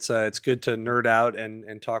it's good to nerd out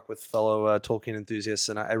and talk with fellow Tolkien enthusiasts,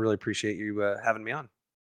 and I really appreciate you having me on.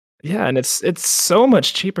 Yeah, and it's so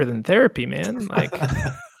much cheaper than therapy, man. Like,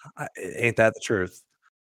 Ain't that the truth?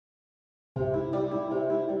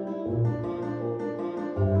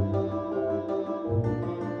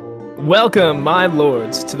 welcome, my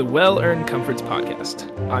lords, to the Well-Earned Comforts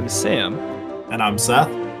podcast. I'm Sam. And I'm Seth.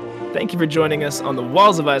 Thank you for joining us on the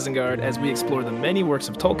Walls of Isengard as we explore the many works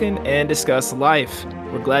of Tolkien and discuss life.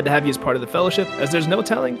 We're glad to have you as part of the fellowship, as there's no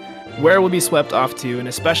telling where we'll be swept off to, and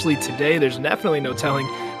especially today, there's definitely no telling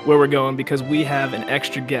where we're going because we have an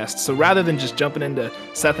extra guest. So rather than just jumping into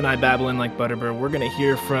Seth and I babbling like Butterbur, we're going to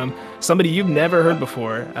hear from somebody you've never heard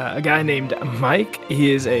before, a guy named Mike.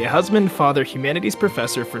 He is a husband, father, humanities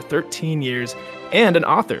professor for 13 years, and an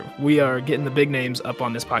author. We are getting the big names up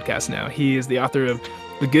on this podcast now. He is the author of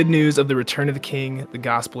The Good News of the Return of the King, The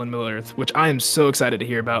Gospel in Middle-earth, which I am so excited to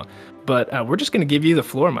hear about. But we're just going to give you the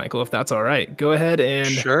floor, Michael, if that's all right. Go ahead and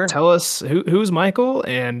tell us who's Michael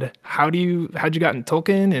and how'd you got in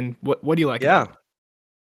Tolkien and what do you like about it?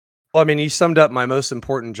 Well, I mean, you summed up my most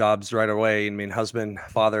important jobs right away. I mean, husband,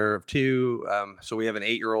 father of two. So we have an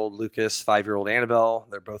 8-year-old Lucas, 5-year-old Annabelle.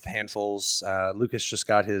 They're both handfuls. Lucas just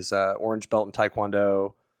got his orange belt in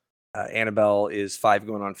Taekwondo. Annabelle is 5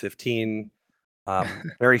 going on 15.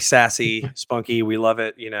 Very sassy, spunky. We love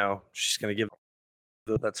it. She's going to give.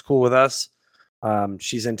 That's cool with us.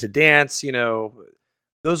 She's into dance.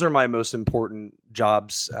 Those are my most important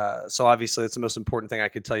jobs. So obviously, it's the most important thing I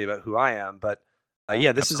could tell you about who I am. But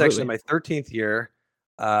this is actually my 13th year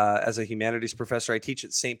as a humanities professor. I teach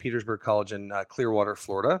at St. Petersburg College in Clearwater,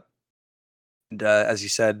 Florida. And as you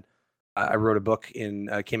said, I wrote a book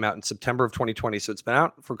came out in September of 2020. So it's been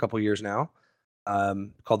out for a couple of years now,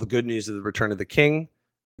 called The Good News of the Return of the King,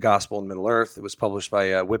 The Gospel in Middle-earth. It was published by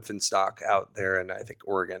Whipfinstock out there in, I think,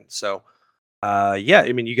 Oregon. So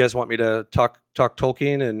I mean, you guys want me to talk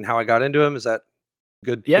Tolkien and how I got into him? Is that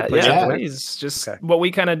good? Yeah, good please. Just what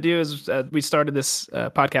we kind of do is we started this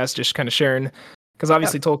podcast just kind of sharing, because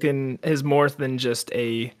obviously Tolkien is more than just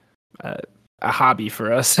a hobby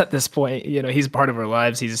for us at this point. He's part of our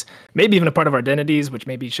lives. He's maybe even a part of our identities, which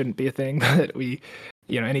maybe shouldn't be a thing, but we,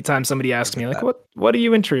 anytime somebody asks me like, what are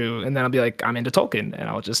you into? And then I'll be like, I'm into Tolkien, and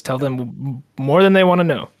I'll just tell them more than they want to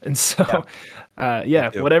know. And so,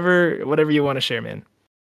 whatever you want to share, man.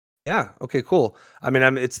 Yeah. Okay, cool. I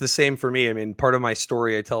mean, it's the same for me. I mean, part of my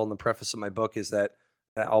story I tell in the preface of my book is that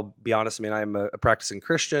I'll be honest. I mean, I'm a practicing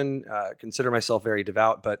Christian, consider myself very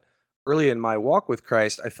devout, but early in my walk with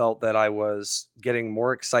Christ, I felt that I was getting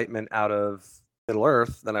more excitement out of Middle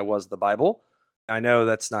Earth than I was the Bible. I know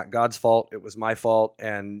that's not God's fault. It was my fault.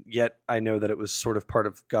 And yet I know that it was sort of part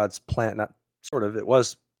of God's plan. Not sort of, it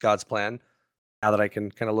was God's plan. Now that I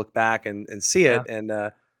can kind of look back and see it. And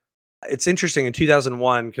it's interesting in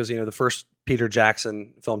 2001, because, the first Peter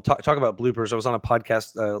Jackson film, talk about bloopers. I was on a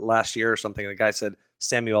podcast last year or something, and the guy said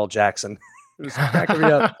Samuel Jackson. It was cracking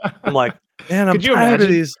me up. I'm like, man, I'm tired of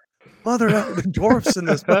these the dwarfs in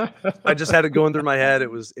this. I just had it going through my head. It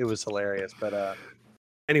was hilarious. But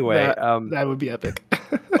anyway, that would be epic.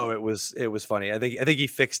 it was funny. I think he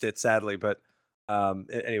fixed it, sadly, but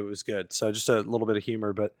anyway, it was good. So just a little bit of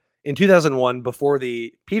humor. But in 2001, before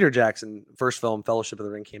the Peter Jackson first film, Fellowship of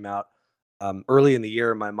the Ring, came out, early in the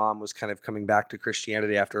year, my mom was kind of coming back to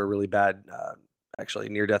Christianity after a really bad, actually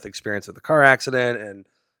near-death experience with a car accident. And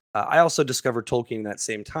I also discovered Tolkien that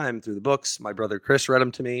same time through the books. My brother Chris read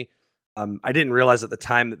them to me. I didn't realize at the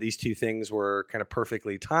time that these two things were kind of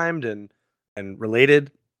perfectly timed and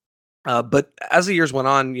related. But as the years went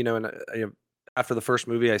on, after the first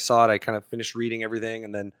movie, I saw it. I kind of finished reading everything,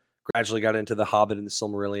 and then gradually got into The Hobbit and the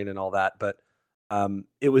Silmarillion and all that. But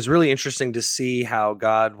it was really interesting to see how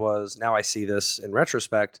God was, now I see this in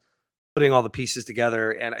retrospect, putting all the pieces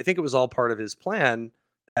together. And I think it was all part of his plan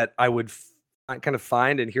that I would kind of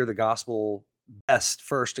find and hear the gospel best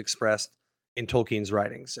first expressed in Tolkien's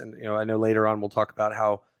writings. And, I know later on we'll talk about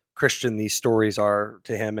how Christian these stories are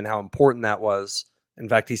to him and how important that was. In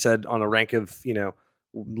fact, he said on a rank of,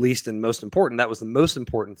 least and most important, that was the most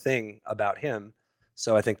important thing about him.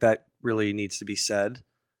 So I think that really needs to be said.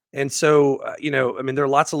 And so, I mean, there are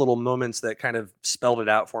lots of little moments that kind of spelled it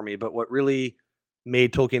out for me. But what really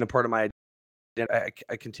made Tolkien a part of my identity,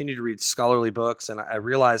 I continued to read scholarly books, and I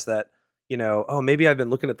realized that, maybe I've been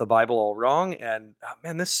looking at the Bible all wrong. And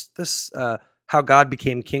man, this how God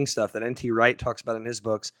became king stuff that N.T. Wright talks about in his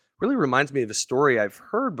books really reminds me of a story I've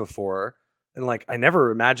heard before. And I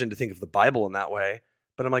never imagined to think of the Bible in that way.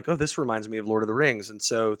 But I'm like, oh, this reminds me of Lord of the Rings. And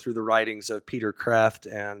so through the writings of Peter Kraft,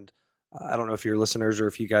 and I don't know if your listeners or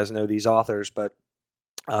if you guys know these authors, but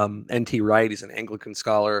N.T. Wright, he's an Anglican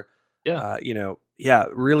scholar. Yeah. yeah,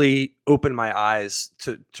 really opened my eyes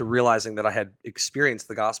to realizing that I had experienced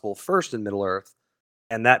the gospel first in Middle Earth,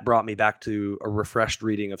 and that brought me back to a refreshed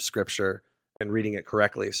reading of Scripture and reading it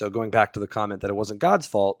correctly. So going back to the comment that it wasn't God's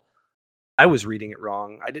fault, I was reading it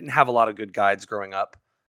wrong. I didn't have a lot of good guides growing up.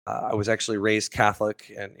 I was actually raised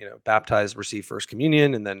Catholic and baptized, received First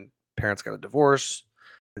Communion, and then parents got a divorce,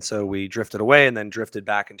 and so we drifted away and then drifted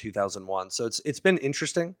back in 2001. So it's been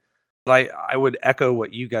interesting, but I would echo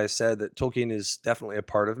what you guys said, that Tolkien is definitely a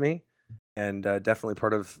part of me, and definitely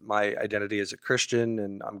part of my identity as a Christian,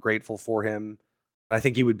 and I'm grateful for him. I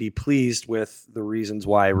think he would be pleased with the reasons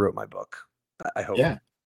why I wrote my book. I hope. Yeah.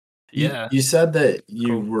 Yeah. You said that you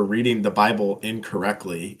Cool. were reading the Bible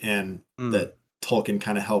incorrectly and Mm. that Tolkien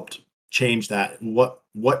kind of helped change that. What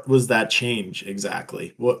was that change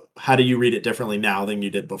exactly? How do you read it differently now than you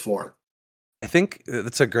did before? I think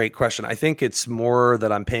that's a great question. I think it's more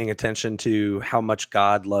that I'm paying attention to how much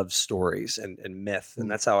God loves stories and myth. And Mm.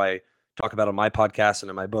 that's how I talk about on my podcast and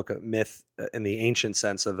in my book, myth in the ancient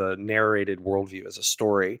sense of a narrated worldview as a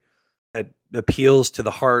story that appeals to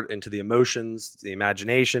the heart and to the emotions, the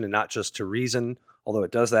imagination, and not just to reason, although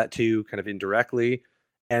it does that too, kind of indirectly.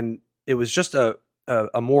 And it was just a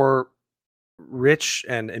more rich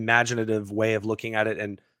and imaginative way of looking at it,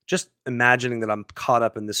 and just imagining that I'm caught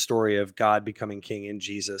up in the story of God becoming king in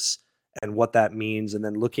Jesus and what that means, and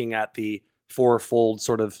then looking at the fourfold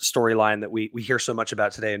sort of storyline that we hear so much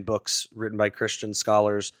about today in books written by Christian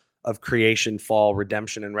scholars of creation, fall,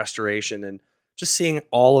 redemption, and restoration, and just seeing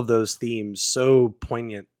all of those themes so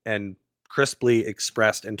poignant and crisply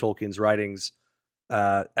expressed in Tolkien's writings.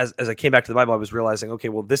 As I came back to the Bible, I was realizing, okay,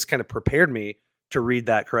 well, this kind of prepared me to read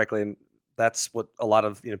that correctly, and that's what a lot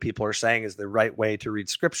of people are saying is the right way to read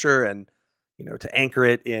Scripture, and to anchor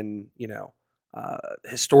it in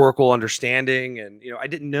historical understanding, and I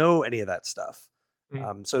didn't know any of that stuff.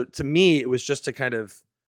 Mm. So to me, it was just to kind of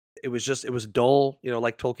it was dull,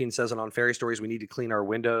 like Tolkien says in On Fairy Stories, we need to clean our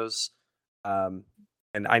windows, um,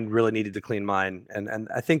 and I really needed to clean mine, and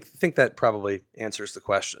I think that probably answers the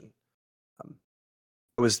question. Um,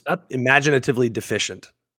 I was That imaginatively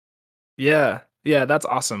deficient. Yeah. Yeah, that's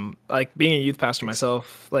awesome. Like being a youth pastor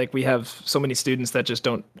myself, like we have so many students that just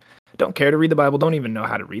don't care to read the Bible, don't even know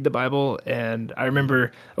how to read the Bible. And I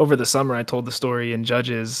remember over the summer I told the story in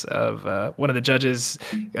Judges of one of the judges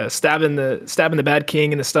stabbing the bad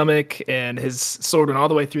king in the stomach, and his sword went all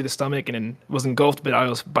the way through the stomach and then was engulfed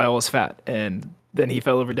by all his fat, and then he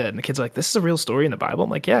fell over dead. And the kid's like, "This is a real story in the Bible." I'm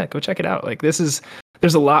like, "Yeah, go check it out." Like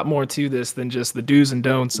there's a lot more to this than just the do's and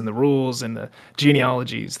don'ts and the rules and the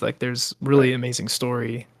genealogies. Like there's really amazing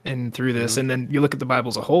story in through this. Mhm. And then you look at the Bible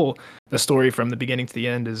as a whole, the story from the beginning to the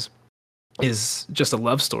end is just a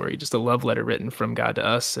love story, just a love letter written from God to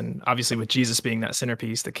us. And obviously with Jesus being that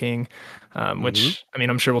centerpiece, the king, Mhm. which I mean,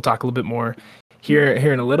 I'm sure we'll talk a little bit more here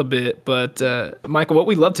in a little bit. But Michael, what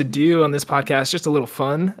we love to do on this podcast, just a little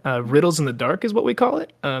fun. Riddles in the Dark is what we call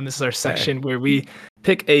it. This is our section where we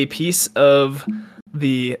pick a piece of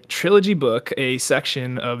the trilogy book, a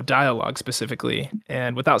section of dialogue specifically,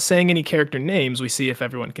 and without saying any character names, we see if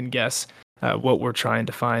everyone can guess what we're trying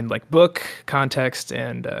to find, like book, context,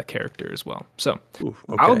 and character as well. So Ooh,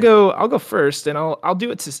 I'll okay. go first, and I'll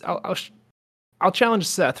do it to I'll challenge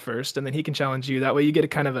Seth first, and then he can challenge you. That way, you get a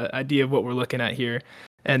kind of an idea of what we're looking at here.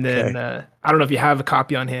 And then Okay. I don't know if you have a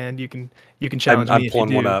copy on hand. You can challenge I'm me if you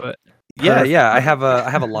pulling one do. up. But Yeah, perfect. yeah. I have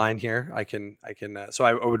a line here. I can. So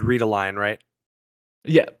I would read a line, right?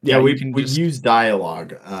 Yeah, Yeah, you we can we just use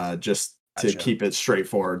dialogue just to Gotcha. keep it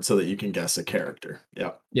straightforward so that you can guess a character.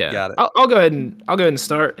 Yeah. yeah. Got it. I'll go ahead and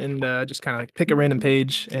start and just kind of like pick a random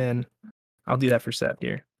page, and I'll do that for Seth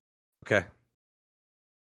here. Okay.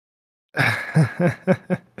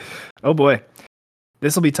 Oh boy,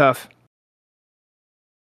 this will be tough.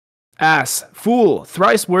 Ass, fool,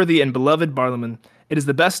 thrice worthy and beloved Barlaman. It is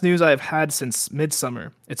the best news I have had since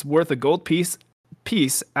midsummer. It's worth a gold piece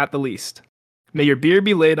at the least. May your beard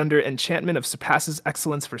be laid under enchantment of surpasses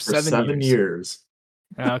excellence for For 7 years. 7 years.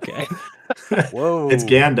 Okay. It's Whoa.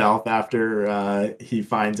 Gandalf after he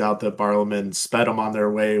finds out that Barlaman sped them on their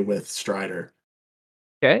way with Strider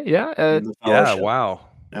Okay. Yeah. in the Yeah. Fellowship. Wow.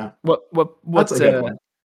 Yeah, What that's a good one.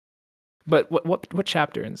 but what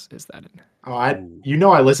chapter is that in? Oh, Ooh.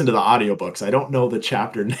 I listen to the audiobooks. I don't know the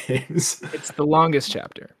chapter names. It's the longest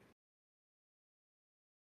chapter.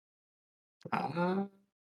 Uh,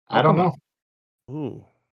 I Oh, don't come on. know. Ooh.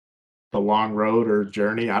 The Long Road or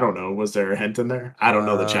Journey. I don't know. Was there a hint in there? I don't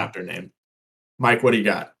know the Uh. chapter name. Mike, what do you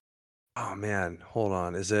got? Oh man. Hold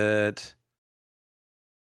on. Is it?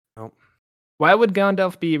 Oh, Why would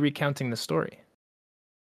Gandalf be recounting the story?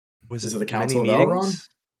 was Is it it the many Council of Elrond? meetings?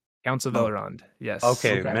 Counts of Oh, Elrond. Yes.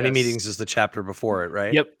 Okay, Okay. many Yes. meetings is the chapter before it,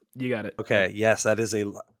 right? Yep. You got it. Okay, yes, that is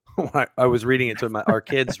I was reading it to our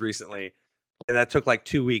kids recently, and that took like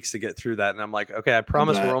 2 weeks to get through that, and I'm like, okay, I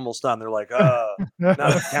promise we're bet. almost done. They're like, not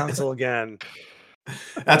the council again.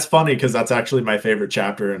 That's funny because that's actually my favorite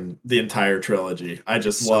chapter in the entire trilogy. I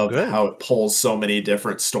just It's so love good. how it pulls so many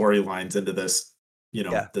different storylines into this,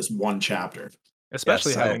 Yeah. this one chapter.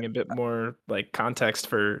 Especially Yes, having a bit more like context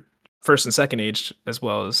for first and second age as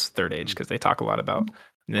well as third age, because they talk a lot about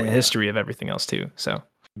the history of everything else too. So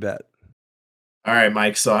Bet. All right,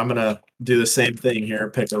 Mike. So I'm gonna do the same thing here.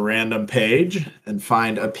 Pick a random page and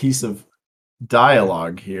find a piece of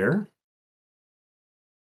dialogue here.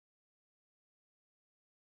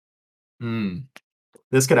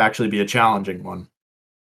 This could actually be a challenging one.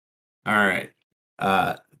 All right.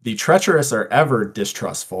 The treacherous are ever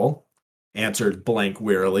distrustful, answered blank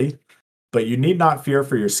wearily. But you need not fear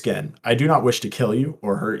for your skin. I do not wish to kill you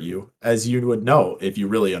or hurt you, as you would know if you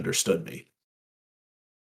really understood me.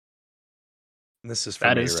 This is for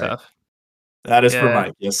that me, is right? tough. That is for Yeah.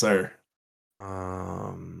 Mike. Yes, sir.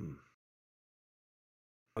 Oh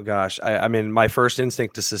gosh, I mean, my first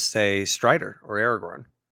instinct is to say Strider or Aragorn.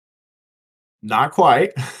 Not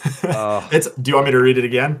quite. Oh. Do you want me to read it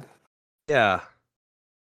again? Yeah.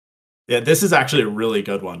 Yeah, this is actually a really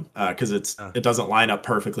good one because it Uh. doesn't line up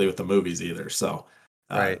perfectly with the movies either. So,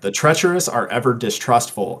 Right. The treacherous are ever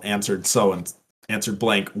distrustful, answered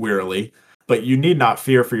blank wearily. But you need not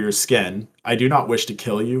fear for your skin. I do not wish to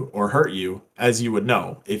kill you or hurt you, as you would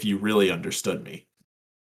know if you really understood me.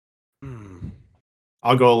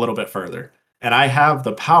 I'll go a little bit further. And I have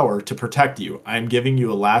the power to protect you. I am giving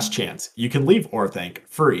you a last chance. You can leave Orthanc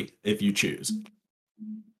free if you choose.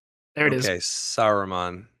 There it is. Okay,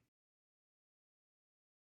 Saruman.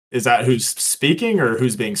 Is that who's speaking or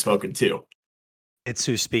who's being spoken to? It's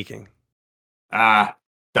who's speaking.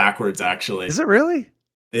 Backwards actually. Is it really?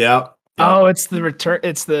 Yep. Oh, it's the return.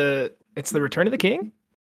 It's the Return of the King.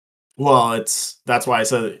 Well, that's why I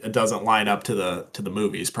said it doesn't line up to the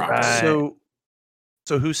movies properly.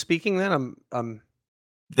 So who's speaking then? I'm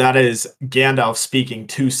That is Gandalf speaking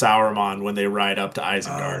to Sauron when they ride up to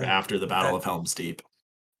Isengard Oh, after the Battle of Helm's Deep.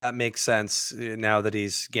 that makes sense now that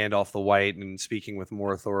he's Gandalf the White and speaking with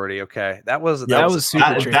more authority. Okay, that was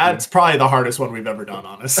super tricky. That's probably the hardest one we've ever done,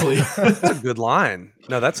 honestly. That's a good line.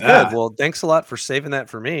 No, that's Yeah. good. Well, thanks a lot for saving that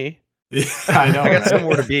for me. Yeah, I know. I got some right?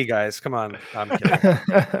 more to be, guys. Come on. I'm kidding.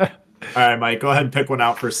 All right, Mike, go ahead and pick one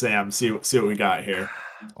out for Sam. See what we got here.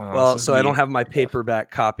 Well, so I don't have my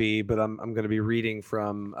paperback copy, but I'm going to be reading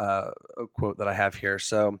from a quote that I have here.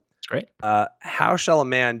 So, That's great. How shall a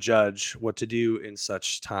man judge what to do in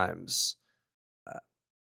such times?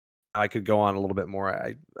 I could go on a little bit more.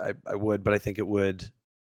 I would, but I think it would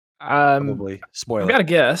probably spoil I've it. got a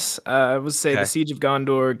guess. I would say Okay. the Siege of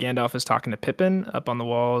Gondor. Gandalf is talking to Pippin up on the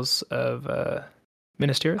walls of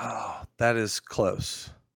Minas Tirith. Oh, that is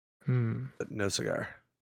close. But no cigar.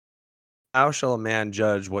 How shall a man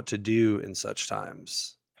judge what to do in such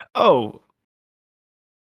times? Oh,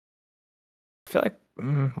 I feel like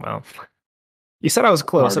well, you said I was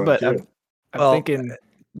close, Hard one, but too. I'm thinking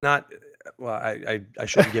not. Well, I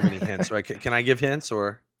shouldn't give any hints, right? Can I give hints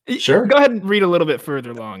or? Sure. Go ahead and read a little bit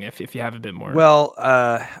further along if you have a bit more. Well,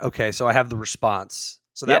 okay. So I have the response.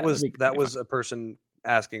 So that Yeah, that'd be was a person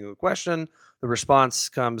asking a question. The response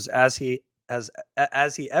comes as he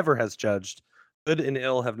ever has judged. Good and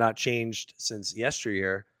ill have not changed since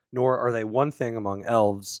yesteryear, nor are they one thing among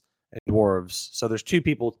elves and dwarves. So there's two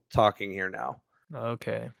people talking here now.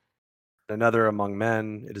 Okay. Another among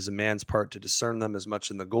men, it is a man's part to discern them as much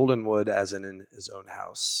in the golden wood as in his own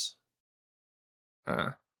house.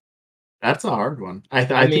 That's a hard one. I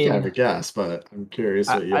think I have a guess, but I'm curious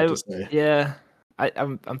what you have to say. Yeah,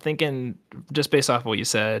 I'm thinking just based off what you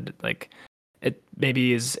said, like it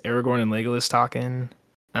maybe is Aragorn and Legolas talking.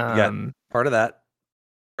 Part of that,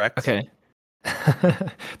 correct? Okay.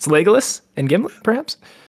 It's Legolas and Gimli, perhaps.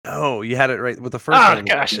 Oh, you had it right with the first Oh one.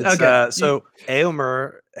 gosh. It's, Okay. So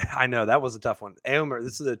Éomer, I know that was a tough one. Éomer,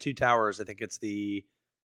 this is the Two Towers. I think it's the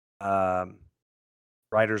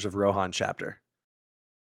Riders of Rohan chapter.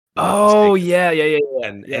 Oh yeah.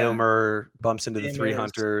 And Éomer bumps into the three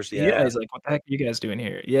hunters. Yeah, he's like, "What the heck are you guys doing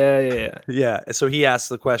here?" Yeah. Yeah. So he asks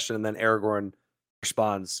the question, and then Aragorn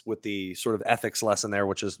responds with the sort of ethics lesson there,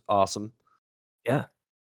 which is awesome. Yeah,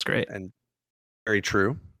 it's great and very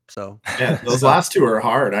true. So yeah, those last two are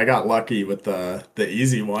hard. I got lucky with the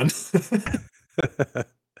easy one. That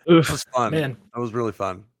was fun. Man. That was really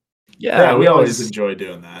fun. Yeah, we always enjoy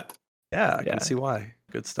doing that. Yeah, I can see why.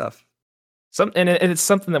 Good stuff. It's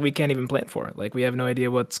something that we can't even plan for. Like we have no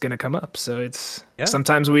idea what's going to come up. So it's Yeah.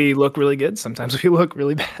 sometimes we look really good, sometimes we look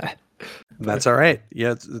really bad. That's all right.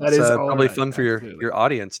 Yeah, it's That is all probably right, fun for absolutely. your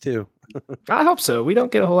audience too. I hope so. We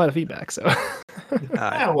don't get a whole lot of feedback, so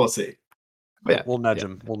We'll see. yeah, We'll nudge yeah.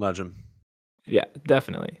 him. We'll nudge him. Yeah,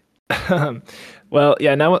 definitely. Well,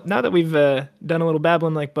 yeah. Now that we've done a little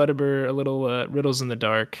babbling like Butterbur, a little riddles in the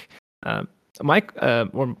dark, um, Mike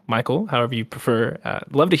or Michael, however you prefer,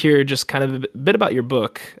 love to hear just kind of a bit about your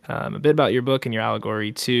book, a bit about your book and your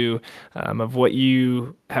allegory too, of what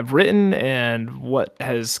you have written and what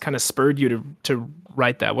has kind of spurred you to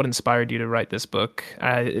write that. What inspired you to write this book?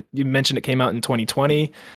 You mentioned it came out in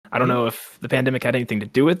 2020. I don't know if the pandemic had anything to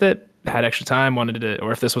do with it, had extra time, wanted to,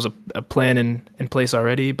 or if this was a plan in place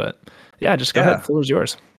already. But yeah, just go ahead. The floor is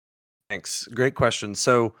yours. Thanks. Great question.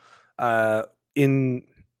 So, in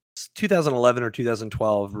 2011 or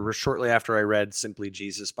 2012, or shortly after I read Simply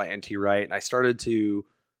Jesus by N.T. Wright, I started to,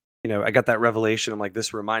 I got that revelation. I'm like,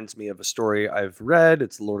 this reminds me of a story I've read.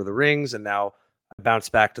 It's Lord of the Rings. And now I bounce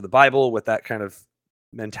back to the Bible with that kind of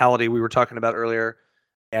mentality we were talking about earlier.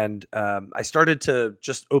 And I started to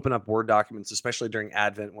just open up Word documents, especially during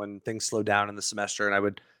Advent when things slowed down in the semester, and I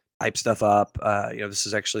would type stuff up. This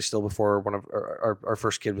is actually still before one of our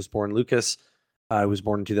first kid was born, Lucas. I was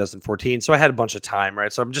born in 2014, so I had a bunch of time,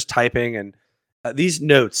 right? So I'm just typing, and these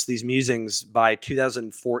notes, these musings, by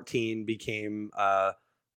 2014 became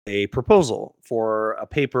a proposal for a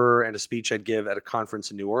paper and a speech I'd give at a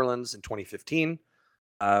conference in New Orleans in 2015.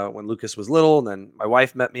 When Lucas was little, and then my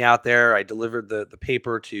wife met me out there. I delivered the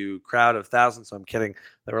paper to a crowd of thousands. So I'm kidding.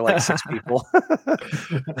 There were like 6 people.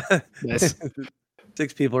 Yes.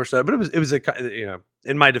 6 people or so. But it was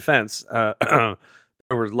in my defense,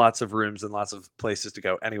 there were lots of rooms and lots of places to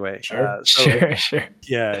go. Anyway, Sure.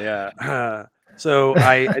 yeah. So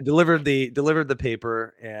I delivered the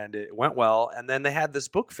paper, and it went well. And then they had this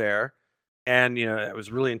book fair. And it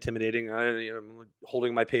was really intimidating. I'm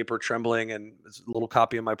holding my paper, trembling, and it's a little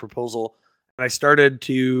copy of my proposal. And I started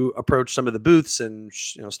to approach some of the booths and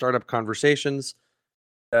start up conversations.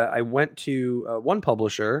 I went to one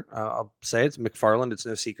publisher. I'll say it's McFarland. It's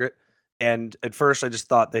no secret. And at first, I just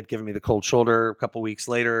thought they'd given me the cold shoulder. A couple weeks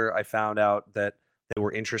later, I found out that they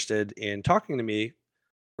were interested in talking to me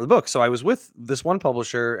for the book. So I was with this one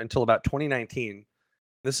publisher until about 2019.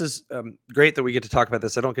 This is great that we get to talk about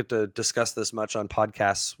this. I don't get to discuss this much on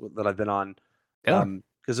podcasts that I've been on, Yeah.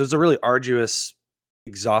 because it was a really arduous,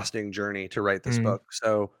 exhausting journey to write this book.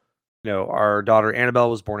 So, our daughter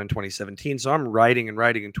Annabelle was born in 2017. So I'm writing in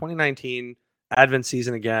 2019, Advent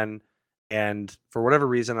season again. And for whatever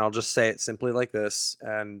reason, I'll just say it simply like this.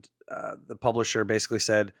 And the publisher basically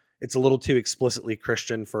said, it's a little too explicitly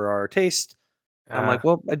Christian for our taste. I'm like,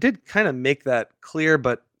 well, I did kind of make that clear,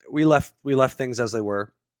 but we left things as they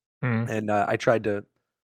were. And I tried to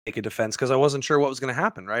make a defense because I wasn't sure what was going to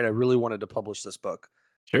happen, right? I really wanted to publish this book.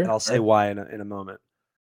 Sure. And I'll say why in a moment,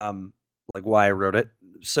 like why I wrote it.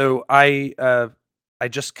 So I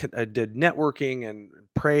did networking and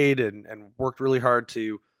prayed and worked really hard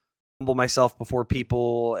to humble myself before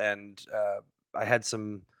people. And I had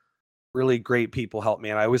some really great people help me.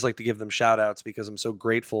 And I always like to give them shout outs because I'm so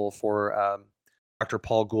grateful for Dr.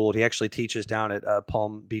 Paul Gould. He actually teaches down at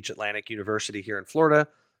Palm Beach Atlantic University here in Florida.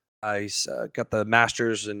 He's got the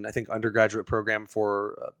master's and I think undergraduate program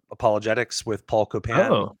for apologetics with Paul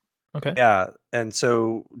Copan. Oh, okay. Yeah. And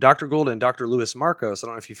so Dr. Gould and Dr. Louis Marcos, I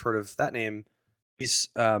don't know if you've heard of that name. He's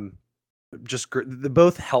they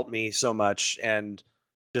both helped me so much and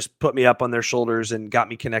just put me up on their shoulders and got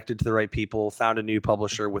me connected to the right people, found a new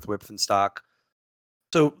publisher with Whip and Stock.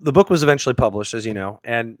 So the book was eventually published, as you know,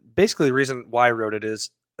 and basically the reason why I wrote it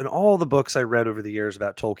is in all the books I read over the years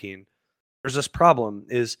about Tolkien, there's this problem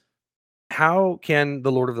is how can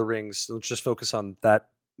the Lord of the Rings, let's just focus on that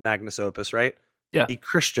magnus opus, right? Yeah. Be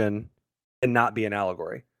Christian and not be an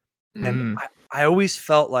allegory. And I always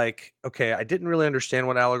felt like, okay, I didn't really understand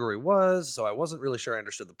what allegory was, so I wasn't really sure I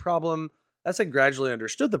understood the problem. As I gradually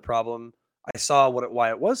understood the problem, I saw why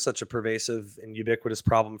it was such a pervasive and ubiquitous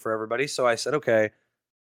problem for everybody. So I said, okay,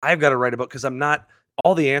 I've got to write a book because I'm not,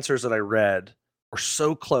 all the answers that I read are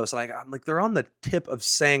so close. And I'm like, they're on the tip of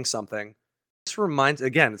saying something. This reminds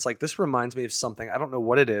me of something. I don't know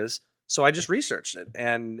what it is. So I just researched it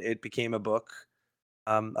and it became a book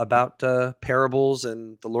about parables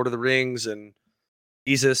and the Lord of the Rings and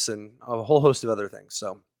Jesus and a whole host of other things.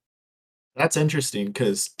 So that's interesting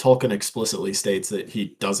because Tolkien explicitly states that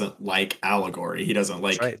he doesn't like allegory. He doesn't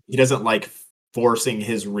like forcing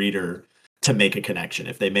his reader to make a connection.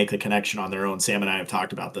 If they make the connection on their own, Sam and I have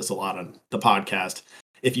talked about this a lot on the podcast.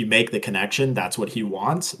 If you make the connection, that's what he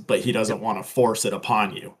wants, but he doesn't want to force it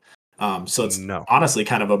upon you. So it's No. honestly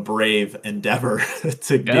kind of a brave endeavor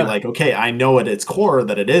to be Yeah. like, okay, I know at its core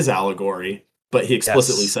that it is allegory, but he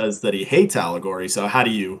explicitly Yes. says that he hates allegory. So how do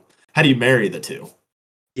you marry the two?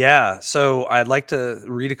 Yeah, so I'd like to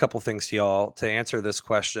read a couple things to y'all to answer this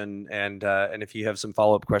question, and if you have some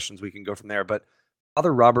follow up questions, we can go from there. But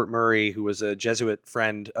Father Robert Murray, who was a Jesuit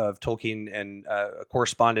friend of Tolkien and a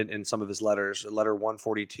correspondent in some of his letters, letter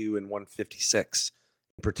 142 and 156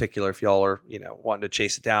 in particular, if y'all are wanting to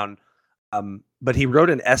chase it down. But he wrote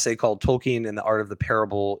an essay called Tolkien and the Art of the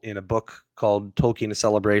Parable in a book called Tolkien: A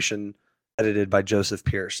Celebration, edited by Joseph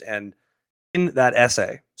Pierce. And in that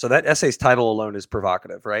essay, so that essay's title alone is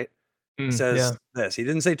provocative, right? He Yeah. says this. He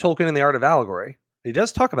didn't say Tolkien and the Art of Allegory. He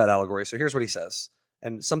does talk about allegory. So here's what he says.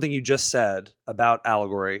 And something you just said about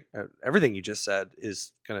allegory, everything you just said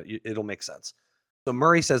is it'll make sense. So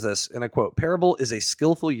Murray says this, and I quote: "Parable is a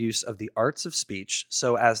skillful use of the arts of speech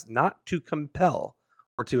so as not to compel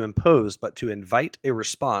or to impose, but to invite a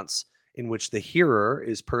response in which the hearer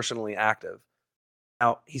is personally active."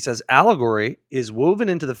 Now, he says allegory is woven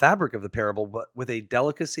into the fabric of the parable, but with a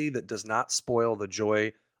delicacy that does not spoil the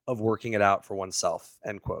joy of working it out for oneself.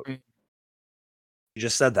 End quote. Mm. You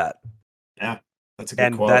just said that. Yeah, that's a good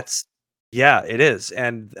And quote. that's, yeah, it is.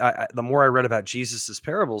 And the more I read about Jesus's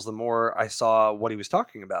parables, the more I saw what he was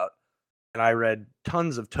talking about. And I read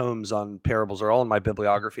tons of tomes on parables, are all in my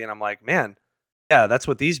bibliography. And I'm like, man, yeah, that's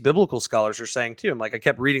what these biblical scholars are saying too. I'm like, I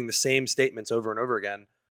kept reading the same statements over and over again.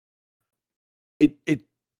 It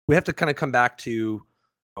we have to kind of come back to,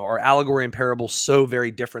 are allegory and parable so very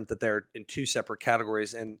different that they're in two separate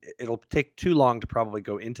categories, and it'll take too long to probably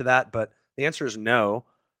go into that, but the answer is no.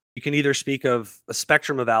 You can either speak of a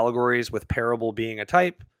spectrum of allegories with parable being a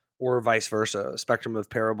type, or vice versa, a spectrum of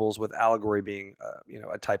parables with allegory being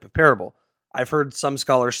a type of parable. I've heard some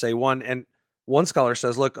scholars say one, and one scholar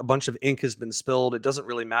says, look, a bunch of ink has been spilled, it doesn't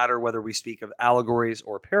really matter whether we speak of allegories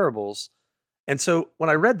or parables. And so when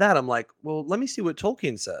I read that, I'm like, well, let me see what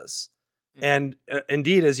Tolkien says. And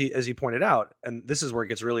indeed, as you pointed out, and this is where it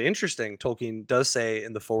gets really interesting, Tolkien does say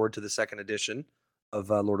in the forward to the second edition of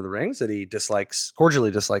Lord of the Rings that he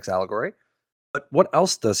cordially dislikes allegory. But what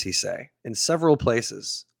else does he say? In several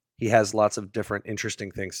places, he has lots of different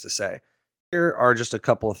interesting things to say. Here are just a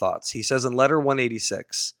couple of thoughts. He says in letter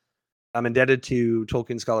 186, I'm indebted to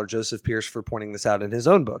Tolkien scholar Joseph Pierce for pointing this out in his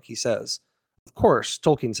own book. He says, of course,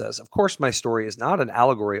 Tolkien says, of course, my story is not an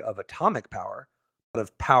allegory of atomic power, but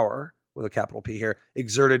of power, with a capital P here,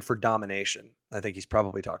 exerted for domination. I think he's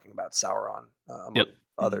probably talking about Sauron, Yep. among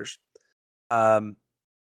others. Um,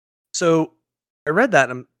 so I read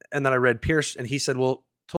that, and then I read Pierce, and he said, well,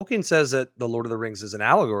 Tolkien says that The Lord of the Rings is an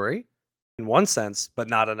allegory in one sense, but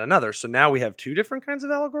not in another. So now we have two different kinds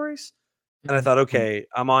of allegories. And I thought, okay,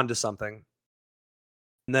 I'm on to something.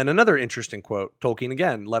 And then another interesting quote, Tolkien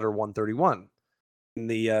again, letter 131. In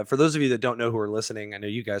the for those of you that don't know who are listening, I know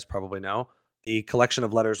you guys probably know, the collection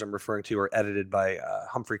of letters I'm referring to are edited by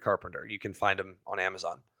Humphrey Carpenter. You can find them on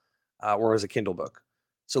Amazon or as a Kindle book.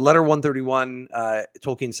 So letter 131,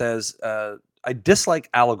 Tolkien says, I dislike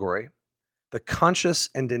allegory, the conscious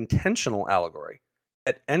and intentional allegory.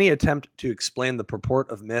 At any attempt to explain the purport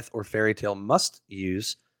of myth or fairy tale must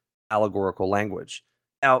use allegorical language.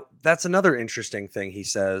 Now, that's another interesting thing he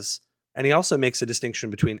says. And he also makes a distinction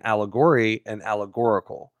between allegory and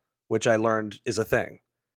allegorical, which I learned is a thing.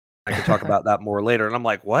 I could talk about that more later. And I'm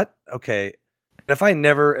like, what? Okay. And if I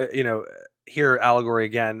never, hear allegory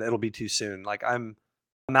again, it'll be too soon. Like I'm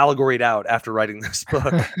allegoried out after writing this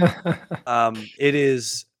book. It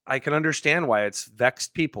is, I can understand why it's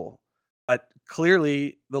vexed people, but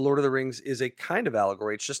clearly the Lord of the Rings is a kind of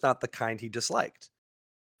allegory. It's just not the kind he disliked.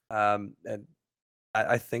 And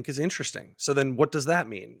I think is interesting. So then what does that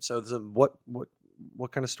mean? So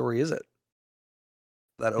what kind of story is it?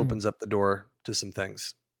 That opens up the door to some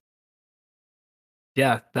things.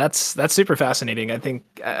 Yeah, that's super fascinating. I think,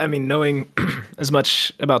 I mean, knowing as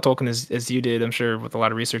much about Tolkien as you did, I'm sure with a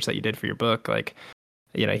lot of research that you did for your book, like,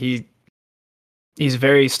 he's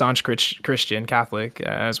very staunch Christian Catholic,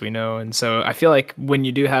 as we know, and so I feel like when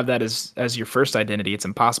you do have that as your first identity, it's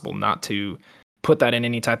impossible not to put that in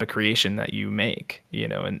any type of creation that you make,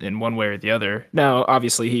 in one way or the other. Now,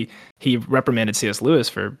 obviously, he reprimanded C.S. Lewis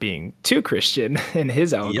for being too Christian in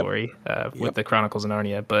his allegory with Yep. the Chronicles of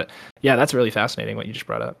Narnia. But yeah, that's really fascinating what you just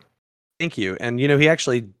brought up. Thank you. And he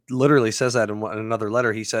actually literally says that in another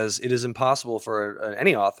letter. He says it is impossible for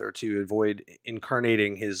any author to avoid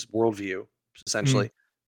incarnating his worldview, essentially,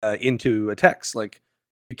 into a text. Like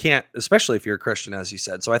you can't, especially if you're a Christian, as you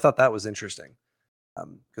said. So I thought that was interesting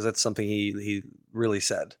because that's something he really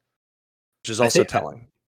said, which is I also think, telling.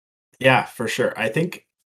 yeah, for sure. I think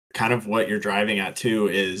kind of what you're driving at too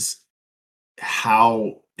is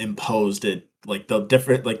how imposed it, like the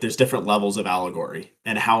different, like there's different levels of allegory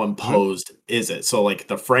and how Mhm. imposed is it. So like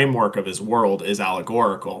the framework of his world is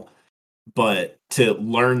allegorical, but to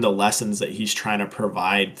learn the lessons that he's trying to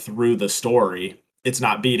provide through the story, it's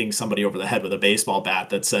not beating somebody over the head with a baseball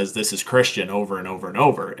bat that says this is Christian over and over and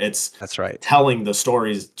over. It's That's right. telling the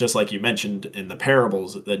stories, just like you mentioned in the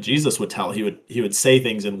parables that Jesus would tell. He would say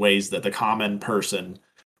things in ways that the common person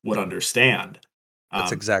would understand.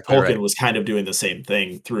 That's exactly Tolkien right. was kind of doing the same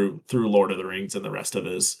thing through Lord of the Rings and the rest of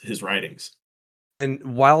his writings.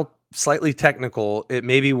 And while slightly technical, it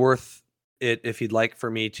may be worth it if you'd like for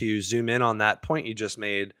me to zoom in on that point you just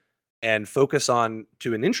made and focus on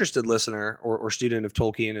to an interested listener or student of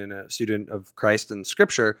Tolkien and a student of Christ and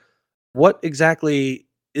scripture. What exactly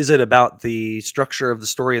is it about the structure of the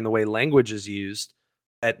story and the way language is used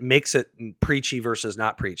that makes it preachy versus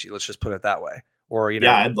not preachy? Let's just put it that way. Or,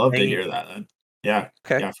 Yeah, I'd love to hanging. hear that then. Yeah,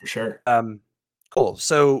 Okay. yeah, for sure. Um, cool.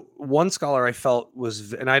 So one scholar I felt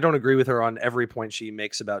was, and I don't agree with her on every point she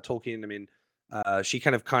makes about Tolkien. I mean, she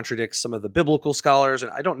kind of contradicts some of the biblical scholars,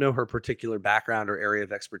 and I don't know her particular background or area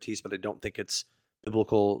of expertise, but I don't think it's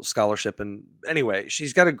biblical scholarship. And anyway,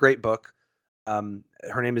 she's got a great book.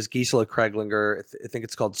 Her name is Gisela Kreglinger. I think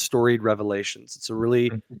it's called Storied Revelations. It's a really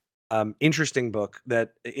Mhm. interesting book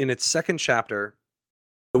that in its second chapter,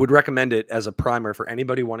 I would recommend it as a primer for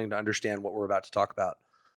anybody wanting to understand what we're about to talk about.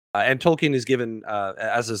 And Tolkien is given,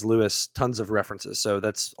 as is Lewis, tons of references, so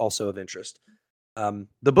that's also of interest.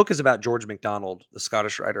 The book is about George MacDonald, the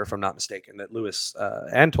Scottish writer, if I'm not mistaken, that Lewis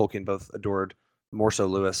and Tolkien both adored, more so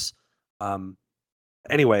Lewis. Um,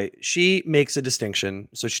 anyway, she makes a distinction.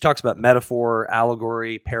 So she talks about metaphor,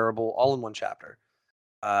 allegory, parable, all in one chapter.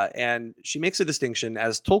 And she makes a distinction,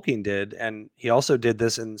 as Tolkien did, and he also did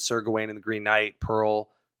this in Sir Gawain and the Green Knight, Pearl,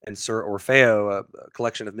 and Sir Orfeo, a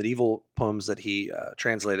collection of medieval poems that he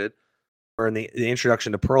translated. Or in the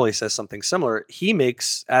introduction to Pearl, he says something similar. He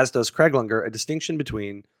makes, as does Kreglinger, a distinction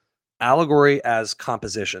between allegory as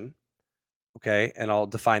composition. Okay, and I'll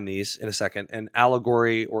define these in a second. And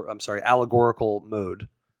allegory, or I'm sorry, allegorical mode.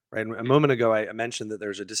 Right. And a moment ago, I mentioned that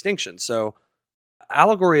there's a distinction. So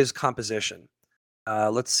allegory is composition.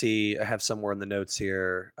 Let's see. I have somewhere in the notes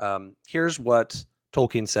here. Here's what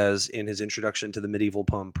Tolkien says in his introduction to the medieval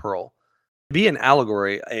poem Pearl. To be an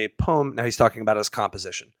allegory, a poem, now he's talking about as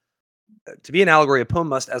composition. To be an allegory, a poem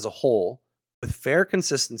must, as a whole, with fair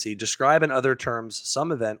consistency, describe in other terms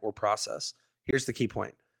some event or process. Here's the key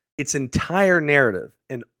point: its entire narrative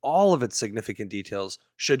and all of its significant details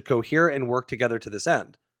should cohere and work together to this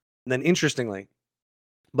end. And then, interestingly,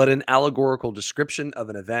 but an allegorical description of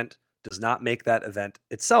an event does not make that event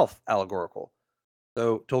itself allegorical.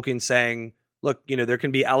 So Tolkien's saying, look, there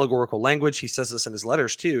can be allegorical language. He says this in his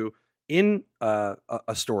letters too, in a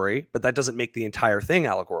story, but that doesn't make the entire thing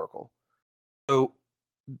allegorical. So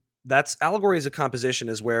that's allegory as a composition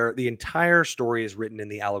is where the entire story is written in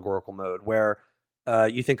the allegorical mode, where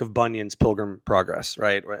you think of Bunyan's Pilgrim Progress,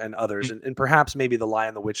 right? And others, and perhaps maybe The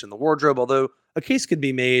Lion, the Witch, and the Wardrobe, although a case could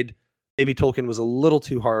be made, maybe Tolkien was a little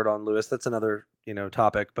too hard on Lewis. That's another,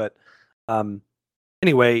 topic. But um,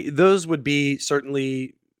 anyway, those would be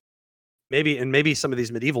certainly maybe some of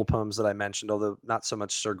these medieval poems that I mentioned, although not so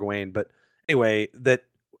much Sir Gawain. But anyway, that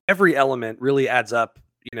every element really adds up.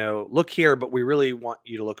 Look here, but we really want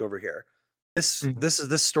you to look over here. Mhm.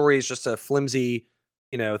 This story is just a flimsy,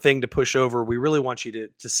 thing to push over. We really want you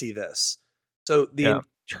to see this. So Yeah.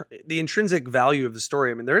 the intrinsic value of the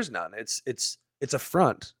story, I mean, there is none. It's a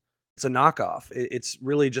front. It's a knockoff. It's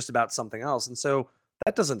really just about something else. And so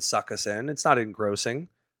that doesn't suck us in. It's not engrossing.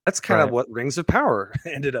 That's kind of Right. what Rings of Power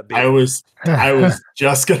ended up I being. was I was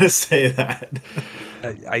just gonna say that.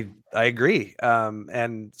 I agree.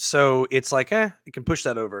 And so it's like, you can push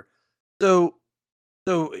that over. So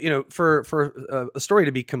for a story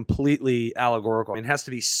to be completely allegorical, I mean, it has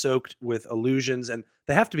to be soaked with allusions, and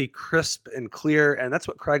they have to be crisp and clear. And that's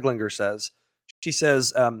what Kreglinger says. She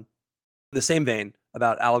says, the same vein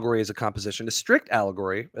about allegory as a composition, a strict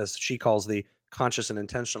allegory, as she calls the conscious and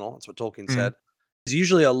intentional. That's what Tolkien Mhm. said. Is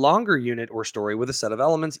usually a longer unit or story with a set of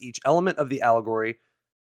elements. Each element of the allegory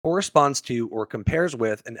corresponds to or compares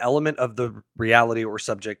with an element of the reality or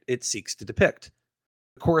subject it seeks to depict.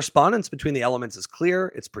 The correspondence between the elements is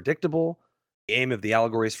clear, it's predictable. The aim of the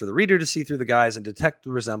allegory is for the reader to see through the guise and detect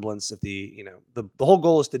the resemblance. If the whole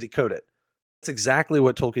goal is to decode it. That's exactly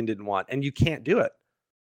what Tolkien didn't want, and you can't do it.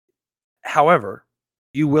 However,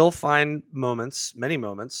 you will find moments, many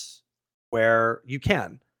moments, where you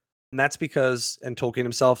can. And that's because, and Tolkien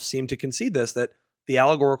himself seemed to concede this, that the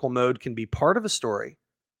allegorical mode can be part of a story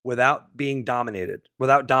without being dominated,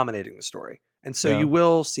 without dominating the story. And so Yeah. you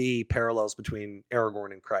will see parallels between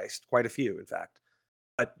Aragorn and Christ, quite a few, in fact.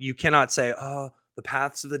 But you cannot say, oh, the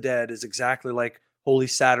paths of the dead is exactly like Holy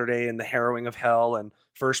Saturday and the harrowing of hell and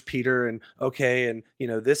First Peter and okay, and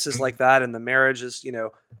this is like that, and the marriage is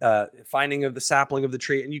finding of the sapling of the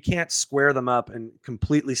tree, and you can't square them up and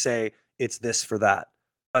completely say it's this for that.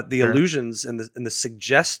 But the Sure. illusions and the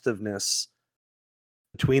suggestiveness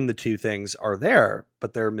between the two things are there,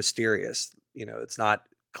 but they're mysterious. It's not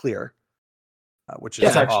clear, which is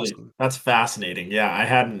That's actually awesome, that's fascinating. Yeah, I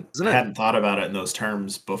hadn't isn't it? hadn't thought about it in those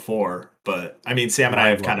terms before, but I mean, Sam and I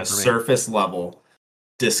Mind have kind blowing of for me. surface level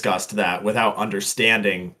discussed that without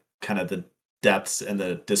understanding kind of the depths and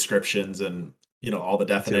the descriptions and all the Me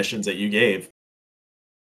too. definitions that you gave.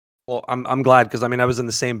 Well, I'm glad because I was in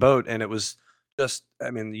the same boat, and it was just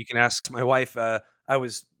you can ask my wife. I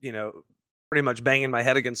was pretty much banging my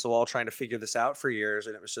head against the wall trying to figure this out for years,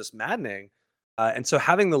 and it was just maddening. And so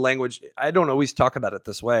having the language, I don't always talk about it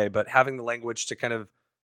this way, but having the language to kind of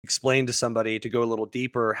explain to somebody to go a little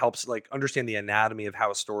deeper helps like understand the anatomy of how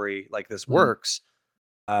a story like this Mhm. works.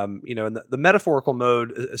 In the metaphorical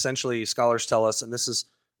mode, essentially, scholars tell us, and this is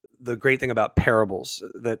the great thing about parables,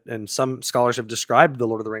 and some scholars have described The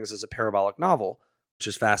Lord of the Rings as a parabolic novel, which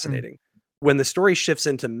is Mm. fascinating. When the story shifts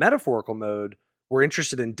into metaphorical mode, we're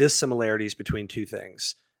interested in dissimilarities between two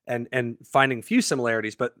things and finding few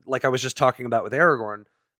similarities, but like I was just talking about with Aragorn.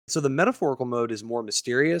 So the metaphorical mode is more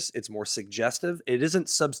mysterious, it's more suggestive, it isn't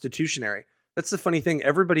substitutionary. That's the funny thing.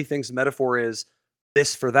 Everybody thinks metaphor is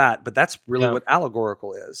this for that, but that's really Yeah. what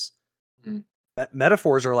allegorical is. Mm.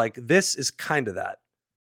 Metaphors are like this is kind of that,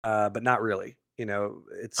 but not really. Uh,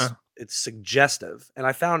 It's suggestive, and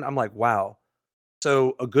I'm like, wow.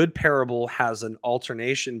 So a good parable has an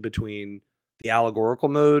alternation between the allegorical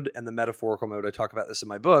mode and the metaphorical mode. I talk about this in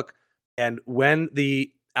my book, and when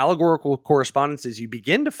the allegorical correspondences you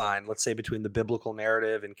begin to find, let's say between the biblical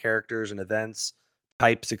narrative and characters and events,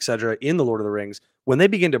 types, etc., in the Lord of the Rings, when they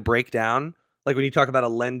begin to break down, like when you talk about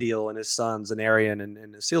Elendil and his sons, and Arien and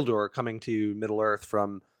Isildur coming to Middle Earth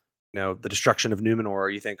from the destruction of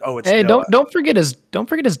Numenor, you think, oh, it's hey, Noah. don't forget his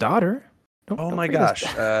daughter. Oh Don't my forget his.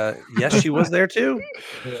 gosh. Yes, she was there too.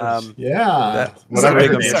 Um, Yeah, that whatever big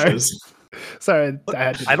her of- name sorry. is. Sorry, Look, I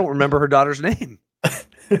had to. I don't remember her daughter's name.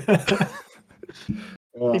 He's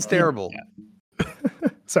Uh, terrible.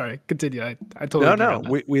 Sorry, continue. I totally No, agree no. on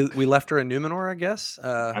that. We left her in Numenor, I guess.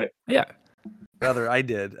 Yeah. Rather, I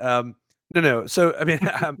did. No. So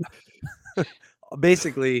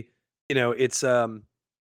basically, it's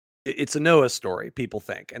a Noah story, people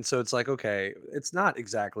think. And so it's like, okay, it's not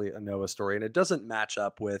exactly a Noah story, and it doesn't match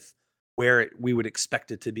up with where we would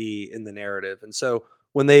expect it to be in the narrative. And so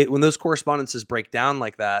when those correspondences break down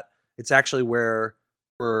like that, it's actually where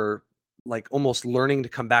we're like almost learning to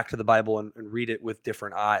come back to the Bible and read it with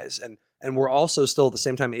different eyes. And we're also still at the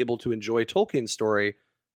same time able to enjoy Tolkien's story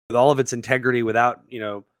with all of its integrity without,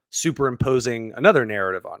 superimposing another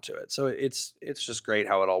narrative onto it. So it's just great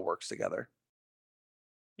how it all works together.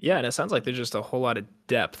 Yeah, and it sounds like there's just a whole lot of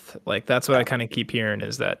depth. Like that's what Yeah. I kind of keep hearing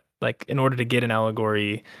is that like in order to get an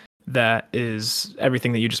allegory that is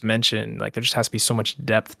everything that you just mentioned, like there just has to be so much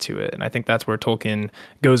depth to it. And I think that's where Tolkien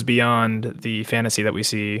goes beyond the fantasy that we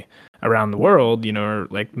see around the world, or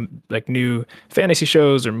like new fantasy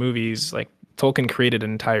shows or movies. Like Tolkien created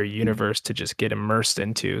an entire universe to just get immersed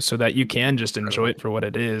into so that you can just enjoy it for what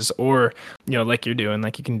it is, or like you're doing,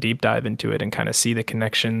 like you can deep dive into it and kind of see the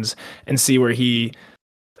connections and see where he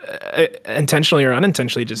intentionally or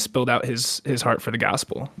unintentionally just spilled out his heart for the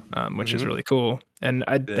gospel, which is Mhm. really cool. And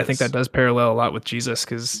I think is. that does parallel a lot with Jesus,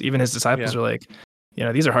 because even his disciples Yeah. are like,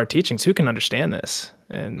 these are hard teachings. Who can understand this?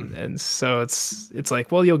 And Mhm. and so it's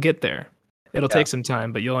like, well, you'll get there. It'll Yeah. take some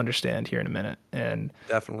time, but you'll understand here in a minute. And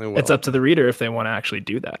Definitely will. it's up to the reader if they want to actually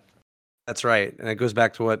do that. That's right. And it goes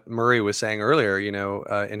back to what Murray was saying earlier,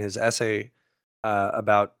 in his essay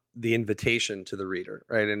about the invitation to the reader,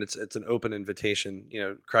 right? And it's an open invitation.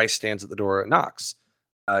 Christ stands at the door and knocks.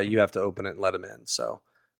 You have to open it and let him in. So,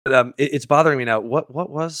 but it's bothering me now. What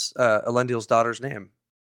was Elendil's daughter's name?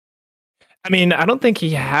 I mean, I don't think he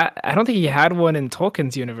had one in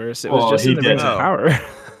Tolkien's universe. It was Well, just he in the Rings of didn't. Power.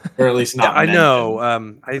 or at least Yeah, not I know.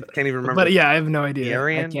 mentioned. I can't even remember. But yeah, I have no idea. I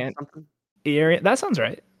Arian can't. something. Earian, that sounds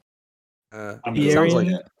right. I'm It sounds like Googling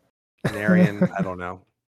Earian. it. an Arian. I don't know.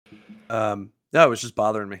 No, it was just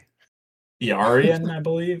bothering me. Yarian, I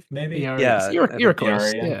believe, maybe. Yeah, I You're think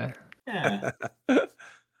close. Yarian. Yeah. Yeah.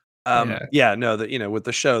 Yeah. Yeah, no, with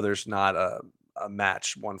the show, there's not a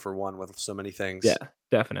match one for one with so many things. Yeah,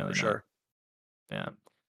 definitely for not. sure. Yeah.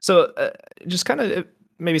 So just kind of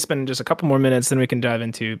maybe spend just a couple more minutes, then we can dive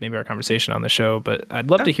into maybe our conversation on the show. But I'd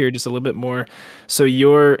love to hear just a little bit more. So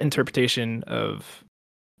your interpretation of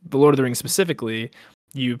the Lord of the Rings specifically,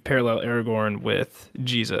 you parallel Aragorn with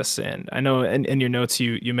Jesus, and I know in your notes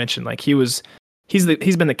you mentioned like he's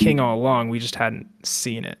been the king all along. We just hadn't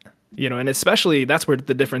seen it, and especially that's where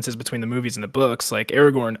the difference is between the movies and the books. Like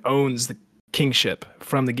Aragorn owns the kingship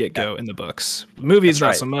from the get-go in the books. Movies That's not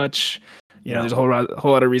right. so much. There's a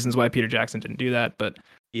whole lot of reasons why Peter Jackson didn't do that, but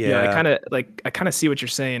I kind of see what you're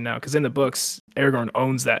saying now, because in the books Aragorn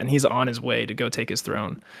owns that and he's on his way to go take his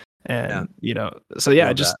throne. And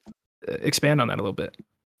just expand on that a little bit.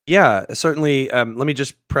 Yeah, certainly. Let me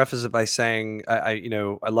just preface it by saying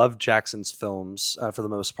I love Jackson's films for the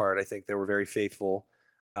most part. I think they were very faithful.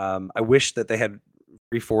 I wish that they had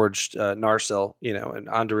reforged Narsil, and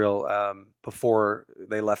Anduril before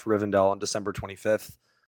they left Rivendell on December 25th,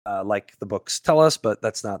 like the books tell us, but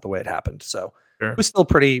that's not the way it happened. So Sure. It was still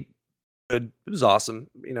pretty good. It was awesome,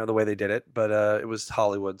 the way they did it, but it was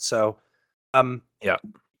Hollywood. So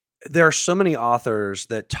there are so many authors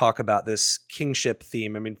that talk about this kingship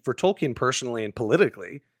theme. I mean, for Tolkien personally and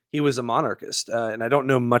politically, he was a monarchist, and I don't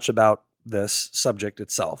know much about this subject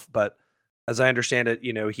itself, but as I understand it,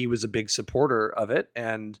 he was a big supporter of it,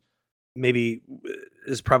 and maybe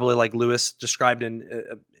is probably like Lewis described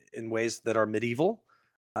in ways that are medieval,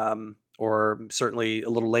 or certainly a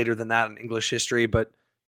little later than that in English history. But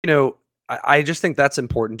I just think that's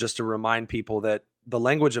important, just to remind people that the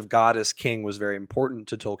language of God as king was very important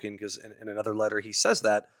to Tolkien, because in another letter he says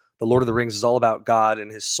that the Lord of the Rings is all about God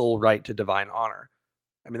and his sole right to divine honor.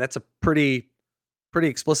 I mean, that's a pretty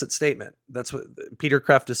explicit statement. That's what Peter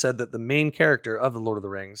Kraft has said, that the main character of the Lord of the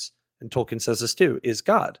Rings, and Tolkien says this too, is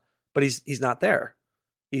God, but he's not there.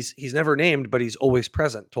 He's never named, but he's always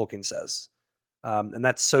present, Tolkien says, and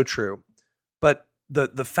that's so true. But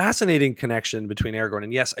the fascinating connection between Aragorn,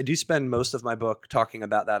 and yes, I do spend most of my book talking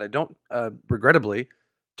about that. I don't regrettably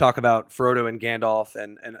talk about Frodo and Gandalf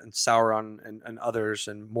and Sauron and others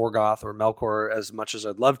and Morgoth or Melkor as much as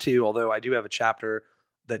I'd love to, although I do have a chapter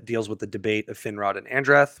that deals with the debate of Finrod and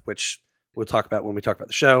Andreth, which we'll talk about when we talk about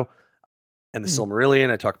the show, and the Silmarillion.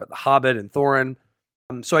 I talk about the Hobbit and Thorin.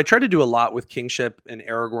 So I try to do a lot with kingship and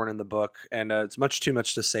Aragorn in the book, and it's much too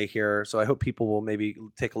much to say here. So I hope people will maybe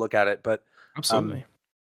take a look at it. But absolutely,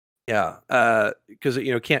 because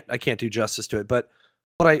I can't do justice to it. But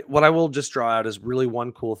what I will just draw out is really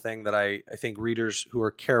one cool thing that I think readers who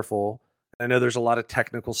are careful. I know there's a lot of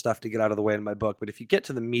technical stuff to get out of the way in my book, but if you get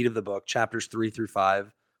to the meat of the book, chapters 3 through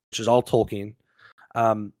 5, which is all Tolkien,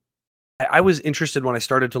 I was interested when I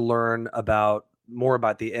started to learn more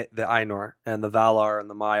about the Ainur and the Valar and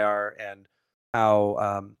the Maiar, and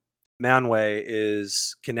how Manwë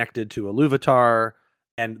is connected to Iluvatar.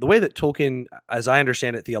 And the way that Tolkien, as I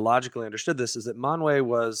understand it, theologically understood this, is that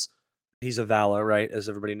Manwë he's a Vala, right? As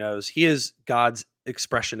everybody knows, he is God's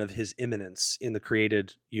expression of his immanence in the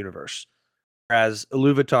created universe, whereas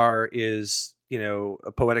Iluvatar is,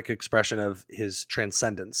 a poetic expression of his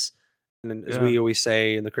transcendence. And as we always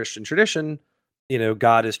say in the Christian tradition,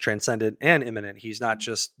 God is transcendent and immanent. He's not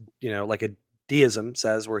just, like a deism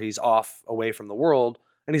says, where he's off away from the world,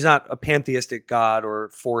 and he's not a pantheistic God or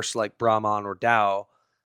force like Brahman or Tao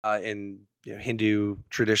in Hindu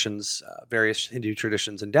traditions, various Hindu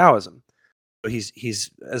traditions and Taoism. But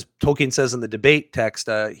he's as Tolkien says in the debate text,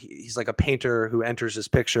 he's like a painter who enters his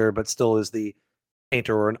picture, but still is the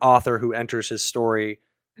painter, or an author who enters his story.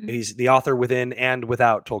 He's the author within and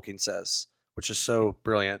without, Tolkien says, which is so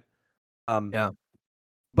brilliant.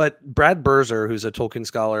 But Brad Berzer, who's a Tolkien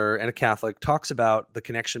scholar and a Catholic, talks about the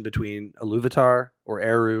connection between Iluvatar or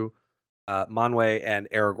Eru, Manwë, and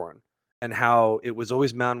Aragorn, and how it was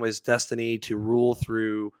always Manwë's destiny to rule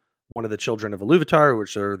through one of the children of Iluvatar,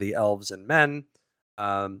 which are the elves and men,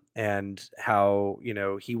 and how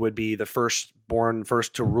he would be the first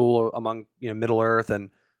to rule among Middle Earth. And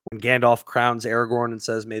when Gandalf crowns Aragorn and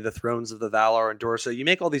says, "May the thrones of the Valar endure," so you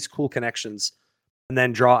make all these cool connections, and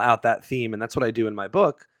then draw out that theme, and that's what I do in my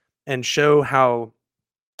book, and show how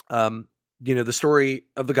the story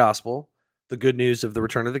of the gospel, the good news of the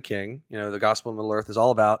return of the king, the gospel of Middle Earth is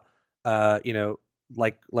all about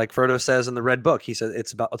like Frodo says in the Red Book, he says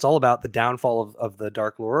it's all about the downfall of the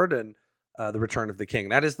Dark Lord and the return of the king.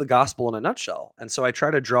 That is the gospel in a nutshell. And so I try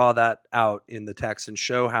to draw that out in the text and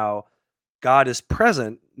show how God is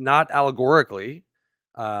present, not allegorically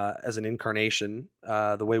as an incarnation,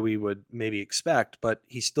 the way we would maybe expect, but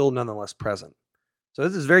he's still nonetheless present. So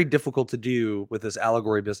this is very difficult to do with this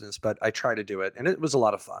allegory business, but I try to do it, and it was a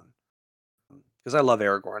lot of fun because I love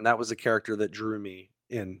Aragorn. That was a character that drew me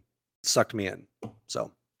in, sucked me in.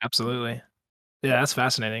 So absolutely. Yeah, that's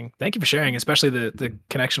fascinating. Thank you for sharing, especially the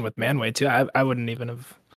connection with Manway too. I wouldn't even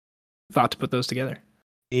have thought to put those together.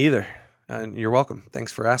 Either. And you're welcome.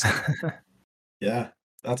 Thanks for asking. Yeah,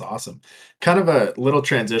 that's awesome. Kind of a little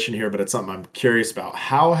transition here, but it's something I'm curious about.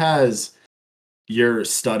 How has your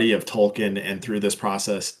study of Tolkien and through this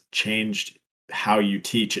process changed how you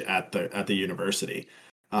teach at the university?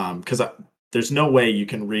 Because there's no way you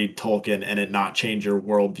can read Tolkien and it not change your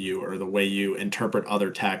worldview or the way you interpret other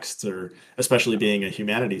texts, or especially being a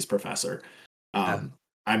humanities professor. Yeah,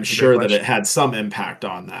 I'm it's a great sure that it question. had some impact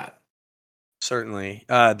on that. Certainly.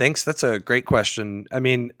 Thanks. That's a great question. I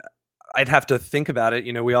mean, I'd have to think about it.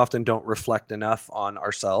 We often don't reflect enough on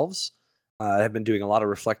ourselves. I have been doing a lot of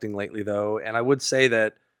reflecting lately, though, and I would say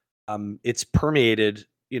that it's permeated,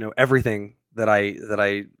 everything that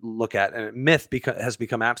I look at, and has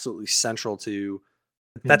become absolutely central to.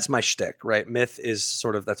 Mhm. That's my shtick, right? Myth is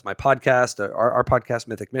that's my podcast, our podcast,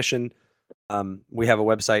 Mythic Mission. We have a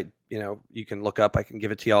website, you can look up. I can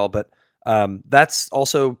give it to y'all, but that's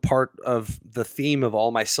also part of the theme of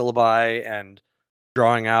all my syllabi and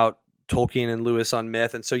drawing out Tolkien and Lewis on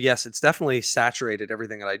myth. And so, yes, it's definitely saturated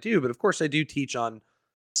everything that I do. But of course, I do teach on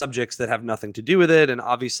subjects that have nothing to do with it. And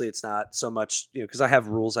obviously, it's not so much, because I have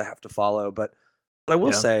rules I have to follow. But I will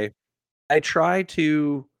Yeah. say, I try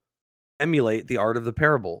to emulate the art of the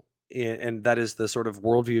parable. And that is the sort of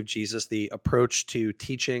worldview of Jesus, the approach to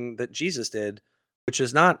teaching that Jesus did, which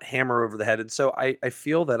is not hammer over the head. And so I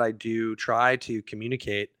feel that I do try to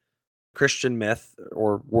communicate Christian myth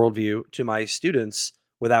or worldview to my students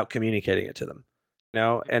without communicating it to them.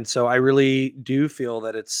 And so I really do feel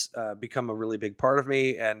that it's become a really big part of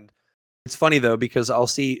me. And it's funny though, because I'll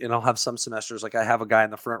see, and I'll have some semesters, like I have a guy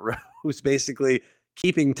in the front row who's basically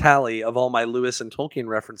keeping tally of all my Lewis and Tolkien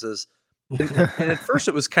references. And at first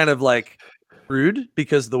it was kind of like rude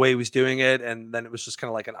because the way he was doing it. And then it was just kind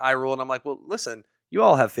of like an eye roll. And I'm like, well, listen, you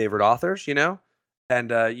all have favorite authors,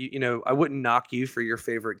 and I wouldn't knock you for your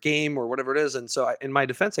favorite game or whatever it is. And so in my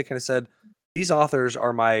defense, I kind of said, these authors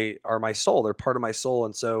are my soul. They're part of my soul.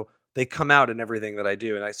 And so they come out in everything that I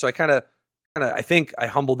do. And I kind of I think I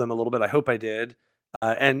humbled them a little bit. I hope I did.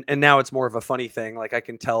 And now it's more of a funny thing. Like I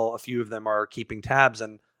can tell a few of them are keeping tabs,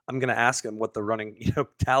 and I'm gonna ask them what the running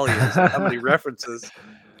tally is of how many references.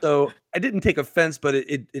 So I didn't take offense, but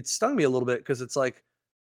it stung me a little bit because it's like,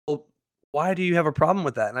 well, why do you have a problem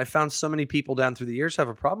with that? And I found so many people down through the years have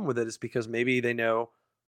a problem with it. It's because maybe they know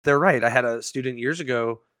they're right. I had a student years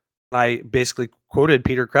ago. I basically quoted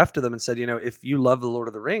Peter Kreeft to them and said, if you love the Lord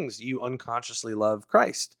of the Rings, you unconsciously love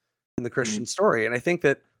Christ in the Mm. Christian story. And I think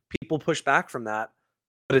that people push back from that,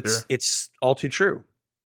 but it's Sure. it's all too true.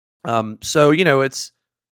 So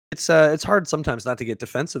it's hard sometimes not to get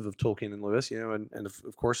defensive of Tolkien and Lewis, and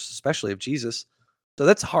of course especially of Jesus. So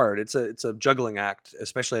that's hard. It's a juggling act,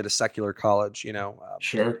 especially at a secular college.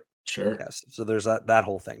 Sure, sure. Yes. So there's that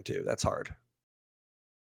whole thing too. That's hard.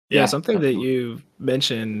 Yeah, Yeah, something that you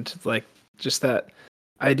mentioned, like just that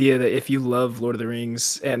idea that if you love Lord of the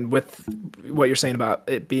Rings, and with what you're saying about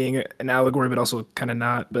it being an allegory, but also kind of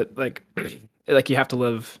not, but like you have to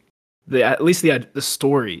love at least the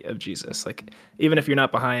story of Jesus. Like even if you're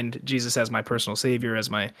not behind Jesus as my personal savior, as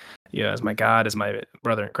my as my God, as my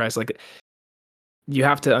brother in Christ, like you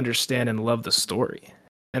have to understand and love the story.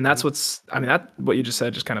 And that's Mhm. that what you just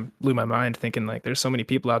said just kind of blew my mind, thinking like there's so many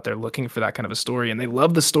people out there looking for that kind of a story, and they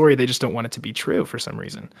love the story, they just don't want it to be true for some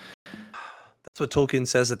reason. That's what Tolkien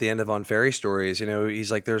says at the end of On Fairy Stories.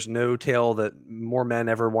 He's like, there's no tale that more men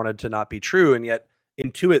ever wanted to not be true, and yet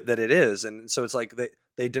intuit that it is. And so it's like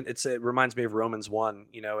they didn't. It reminds me of Romans 1,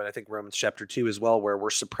 and I think Romans chapter 2 as well, where we're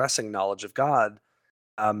suppressing knowledge of God.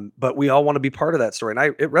 But we all want to be part of that story,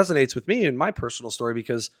 and it resonates with me in my personal story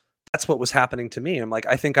because that's what was happening to me. I'm like,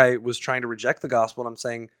 I think I was trying to reject the gospel, and I'm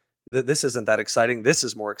saying that this isn't that exciting. This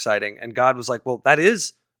is more exciting. And God was like, well,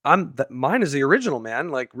 mine is the original,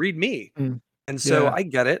 man. Like, read me. Mm. And so Yeah. I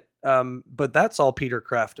get it. But that's all Peter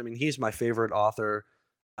Kreeft. I mean, he's my favorite author.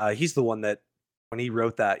 He's the one that when he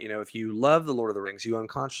wrote that, if you love the Lord of the Rings, you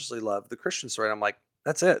unconsciously love the Christian story. And I'm like,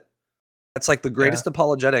 that's it. That's like the Yeah. greatest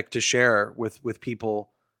apologetic to share with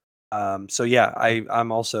people. So yeah,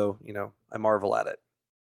 I'm also, I marvel at it.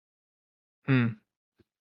 Hmm.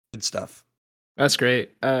 Good stuff. That's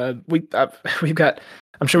great. We've got.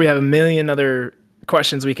 I'm sure we have a million other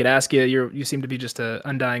questions we could ask you. You seem to be just a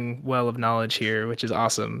undying well of knowledge here, which is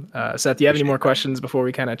awesome. Seth, do you have any Appreciate more that. questions before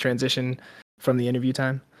we kind of transition from the interview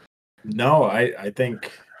time? No, I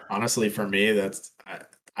think honestly for me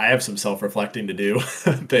I have some self-reflecting to do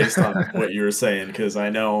based on what you were saying, because I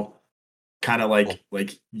know kind of Cool.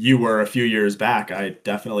 like you were a few years back, I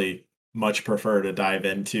definitely much prefer to dive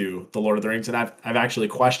into the Lord of the Rings, and I've actually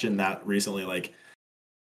questioned that recently. Like,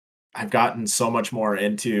 I've gotten so much more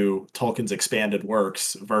into Tolkien's expanded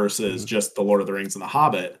works versus Mhm. just the Lord of the Rings and the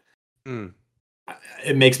Hobbit. Mm.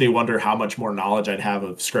 It makes me wonder how much more knowledge I'd have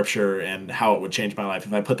of scripture and how it would change my life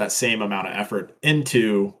if I put that same amount of effort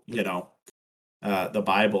into, the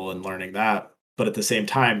Bible and learning that. But at the same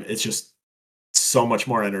time, it's just so much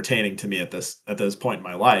more entertaining to me at this point in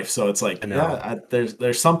my life. So it's I like, yeah, know.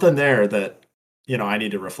 there's something there that I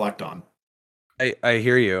need to reflect on. I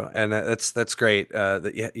hear you, and that's great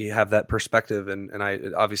that you have that perspective, and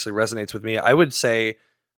it obviously resonates with me. I would say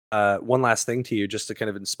one last thing to you, just to kind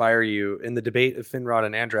of inspire you in the debate of Finrod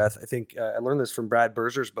and Andreth. I think I learned this from Brad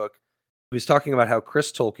Burzer's book. He was talking about how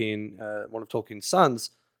Chris Tolkien, one of Tolkien's sons,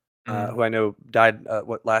 Mm. who I know died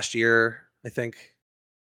last yeyear, I think.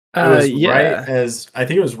 It was Yeah, I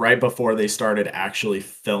think it was right before they started actually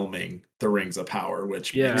filming The Rings of Power,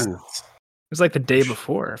 which makes yeah. Ooh, sense. It was like the day gosh.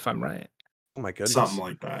 before, if I'm right. Oh my Something goodness.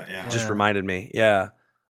 like that. Yeah. Just Yeah. reminded me. Yeah.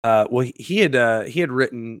 Well, he had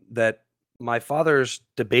written that my father's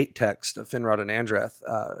debate text of Finrod and Andreth,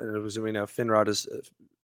 and it was, we know Finrod is a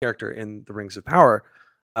character in The Rings of Power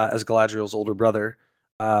as Galadriel's older brother.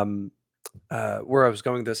 Um, where I was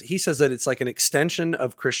going with this, he says that it's like an extension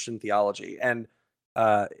of Christian theology, and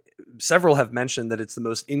uh, several have mentioned that it's the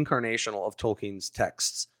most incarnational of Tolkien's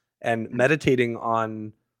texts. And Mm. meditating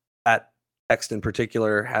on that text in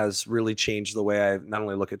particular has really changed the way I not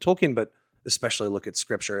only look at Tolkien, but especially look at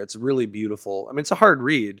Scripture. It's really beautiful. I mean, it's a hard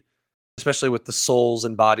read, especially with the souls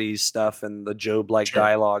and bodies stuff and the Job-like Sure.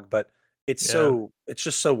 dialogue, but Yeah. it's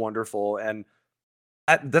just so wonderful. And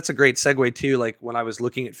that's a great segue too. Like when I was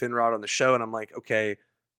looking at Finrod on the show, and I'm like, okay,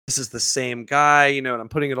 this is the same guy, and I'm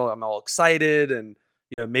putting it all. I'm all excited, and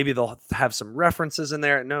maybe they'll have some references in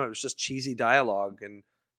there. No, it was just cheesy dialogue, and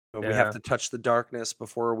we have Yeah. to touch the darkness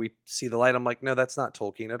before we see the light. I'm like, no, that's not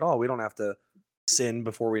Tolkien at all. We don't have to sin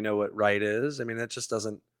before we know what right is. I mean, that just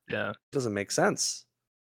Yeah. doesn't make sense.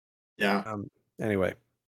 Yeah. Um, anyway,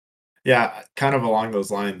 Yeah. Kind of along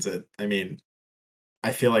those lines. I mean,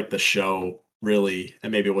 I feel like the show really,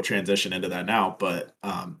 and maybe we'll transition into that now, but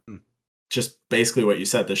mm, just basically what you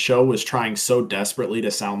said, the show was trying so desperately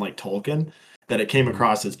to sound like Tolkien that it came mhm,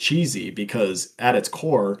 across as cheesy because at its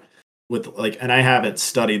core, with like, and I haven't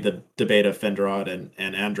studied the debate of Finrod and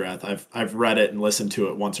Andreth. I've read it and listened to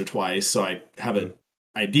it once or twice, so I have mhm. an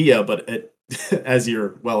idea, but it, as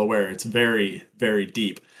you're well aware, it's very, very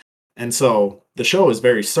deep. And so the show is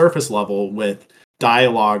very surface level with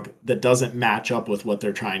dialogue that doesn't match up with what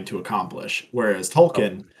they're trying to accomplish. Whereas Oh,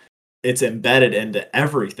 Tolkien, it's embedded into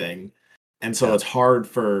everything. And so yeah. it's hard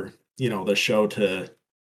for, the show to,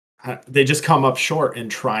 they just come up short in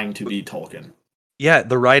trying to be Tolkien. Yeah,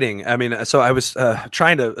 the writing. I mean, so I was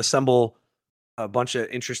trying to assemble a bunch of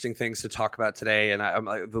interesting things to talk about today, and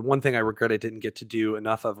the one thing I regret I didn't get to do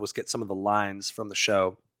enough of was get some of the lines from the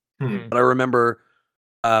show. Hmm. Mm. But I remember,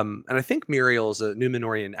 and I think Muriel is a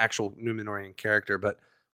Numenorian, actual Numenorian character. But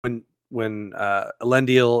when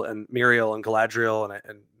Elendil and Muriel and Galadriel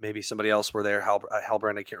and maybe somebody else were there,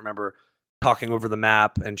 Halbrand, I can't remember, talking over the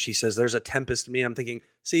map, and she says, "There's a tempest in me." I'm thinking,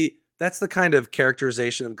 see, that's the kind of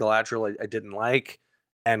characterization of Galadriel I didn't like,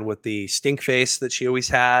 and with the stink face that she always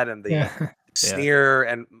had, and the Yeah. Yeah. sneer,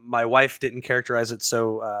 and my wife didn't characterize it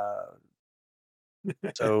so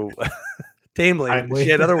tamely. She Timely.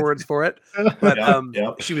 had other words for it, but Yep.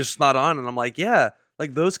 Yep. she was spot on, and I'm like, yeah,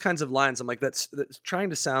 like those kinds of lines. I'm like, that's trying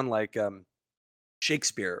to sound like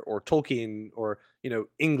Shakespeare or Tolkien or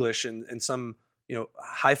English in some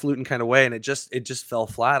highfalutin kind of way, and it just fell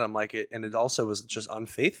flat. I'm like, and it also was just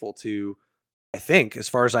unfaithful to, I think, as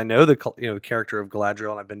far as I know, the character of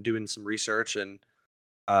Galadriel, and I've been doing some research and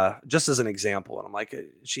just as an example, and I'm like,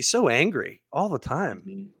 she's so angry all the time,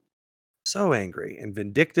 Mhm. so angry and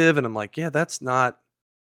vindictive, and I'm like, yeah, it's not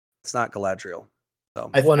Galadriel. So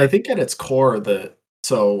I, th- One I of think at its core,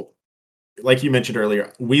 so like you mentioned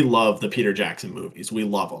earlier, we love the Peter Jackson movies. We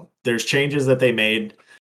love them. There's changes that they made.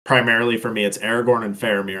 Primarily for me, it's Aragorn and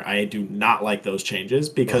Faramir. I do not like those changes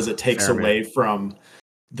because ugh, it takes Faramir. away from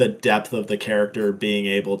the depth of the character being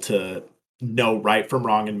able to know right from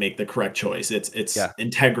wrong and make the correct choice. It's Yeah,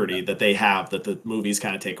 integrity that they have that the movies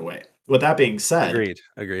kind of take away. With that being said,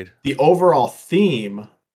 agreed. the overall theme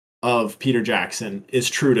of Peter Jackson is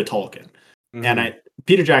true to Tolkien. And Hmm. I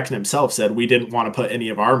Peter Jackson himself said we didn't want to put any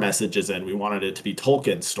of our messages in. We wanted it to be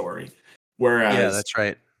Tolkien's story. Yeah, Whereas that's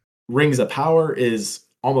right. Rings of Power is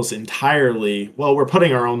almost entirely, well, we're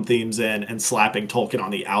putting our own themes in and slapping Tolkien on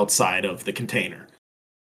the outside of the container.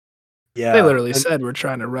 They Yeah, literally and said we're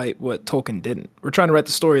trying to write what Tolkien didn't. We're trying to write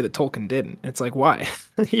the story that Tolkien didn't. It's like, why?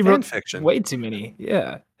 He fan wrote fiction. way too many.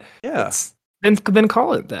 Yeah. Yeah, It's then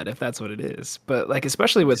call it that if that's what it is. But like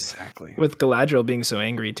especially exactly. with Galadriel being so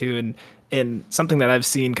angry too, and something that I've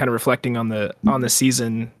seen kind of reflecting on the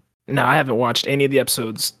season. Now I haven't watched any of the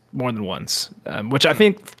episodes more than once, which I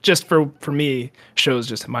think just for me shows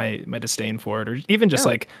just my disdain for it, or even just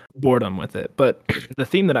Yeah. like boredom with it. But the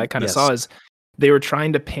theme that I kind of Yes. saw is they were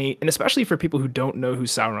trying to paint, and especially for people who don't know who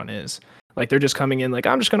Sauron is, like they're just coming in like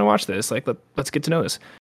I'm just gonna watch this, like let's get to know this.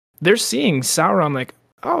 They're seeing Sauron like,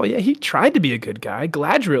 oh yeah, he tried to be a good guy.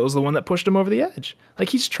 Galadriel is the one that pushed him over the edge. Like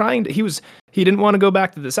he didn't want to go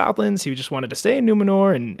back to the Southlands. He just wanted to stay in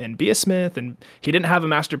Numenor and be a smith, and he didn't have a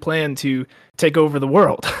master plan to take over the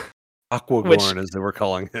world. Which Aquagorn, as they were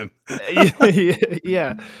calling him.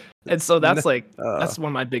 yeah. And so No, that's one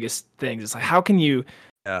of my biggest things. It's like how can you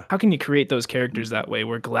create those characters that way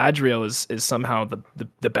where Galadriel is somehow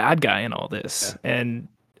the bad guy in all this, yeah. and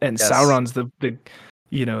Yes. Sauron's the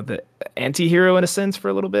anti-hero in a sense for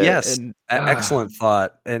a little bit. Yes, And excellent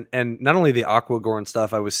thought. And not only the Aquagorn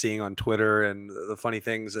stuff I was seeing on Twitter and the funny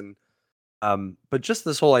things, and but just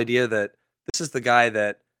this whole idea that this is the guy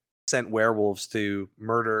that sent werewolves to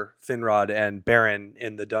murder Finrod and Beren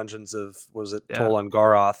in the dungeons of, was it Yeah. Tol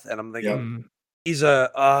Angaroth? And I'm thinking, Yep. he's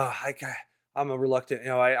I'm a reluctant,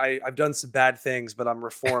 I've done some bad things, but I'm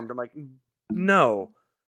reformed. I'm like, no,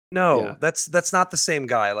 Yeah. that's not the same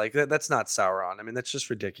guy. Like that's not Sauron. I mean, that's just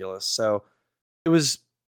ridiculous. So it was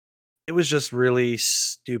it was just really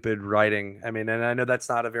stupid writing. I mean, and I know that's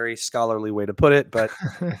not a very scholarly way to put it, but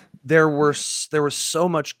there was so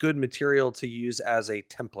much good material to use as a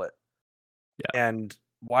template. Yeah. And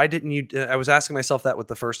why didn't you? I was asking myself that with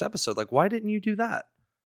the first episode, like, why didn't you do that?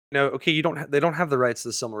 Okay, they don't have the rights to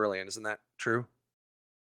the Silmarillion, isn't that true?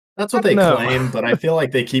 That's what they No. claim, but I feel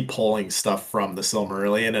like they keep pulling stuff from the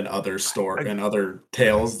Silmarillion and other I- and other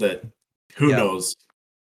tales that who Yeah. knows.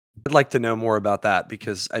 I'd like to know more about that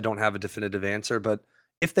because I don't have a definitive answer. But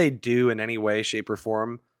if they do in any way, shape, or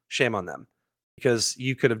form, shame on them because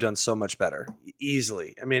you could have done so much better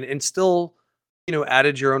easily. I mean, and still,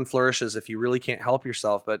 added your own flourishes if you really can't help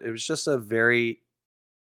yourself. But it was just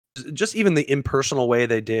just even the impersonal way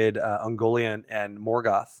they did Ungoliant and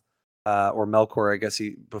Morgoth, or Melkor, I guess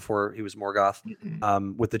before he was Morgoth,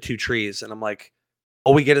 with the two trees. And I'm like,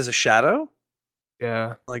 all we get is a shadow?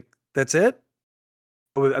 Yeah. Like, that's it?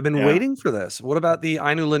 I've been Yeah. waiting for this. What about the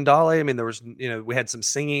Ainu Lindale? I mean, there was, we had some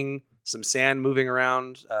singing, some sand moving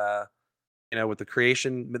around, with the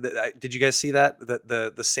creation. Did you guys see that?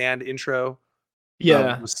 The sand intro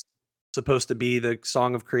Yeah. was supposed to be the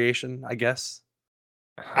song of creation, I guess.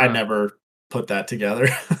 I never put that together,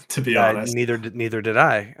 to be honest. Neither did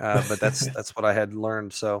I. But that's what I had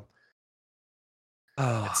learned. So,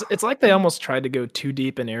 It's like they almost tried to go too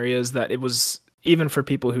deep in areas that it was even for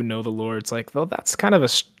people who know the lore. It's like, well, that's kind of a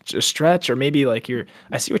stretch, or maybe like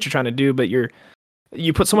I see what you're trying to do, but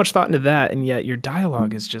you put so much thought into that, and yet your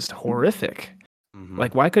dialogue is just horrific. mhm.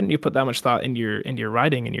 Like, why couldn't you put that much thought into your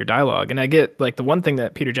writing and your dialogue? And I get like the one thing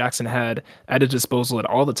that Peter Jackson had at his disposal at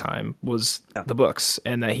all the time was Yeah. the books,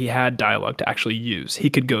 and that he had dialogue to actually use. He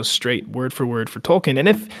could go straight word for word for Tolkien,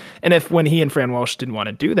 and if when he and Fran Walsh didn't want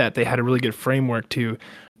to do that, they had a really good framework to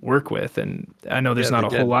work with. And I know there's Yeah, not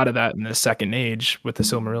they a whole did. lot of that in the Second Age with the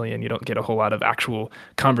Silmarillion. You don't get a whole lot of actual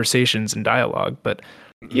conversations and dialogue, but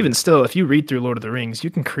even still, if you read through Lord of the Rings, you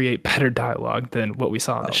can create better dialogue than what we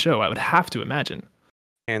saw on the Oh. show. I would have to imagine.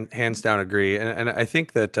 Hands down agree. And I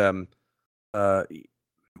think that uh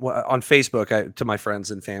on Facebook, to my friends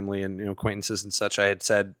and family and acquaintances and such, I had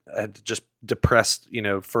said I had just depressed,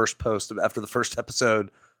 first post after the first episode.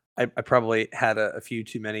 I probably had a few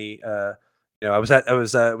too many. I was at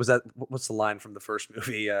what's the line from the first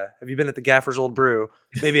movie? Have you been at the Gaffer's Old Brew?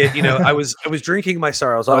 Maybe I was drinking my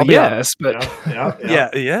sorrows. I'll be honest. But Yeah.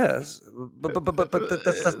 Yes, but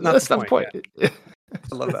that's not the point. Yeah.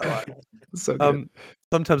 I love that line. So good.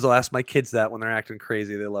 Sometimes I'll ask my kids that when they're acting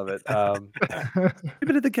crazy. They love it. You've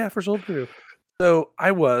been at the Gaffer's Old Brew. So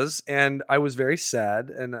I was very sad,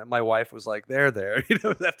 and my wife was like, "There,"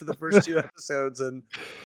 after the first two episodes, and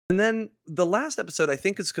then the last episode, I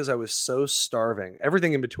think it's because I was so starving.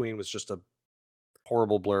 Everything in between was just a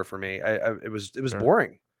horrible blur for me. It was Sure.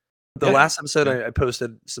 boring. The Yeah. last episode, Yeah. I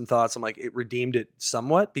posted some thoughts. I'm like, it redeemed it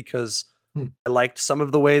somewhat because Hmm. I liked some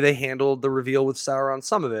of the way they handled the reveal with Sauron,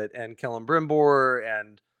 some of it, and Kellen Brimbor,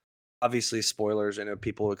 and obviously spoilers. I know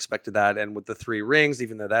people expected that, and with the three rings,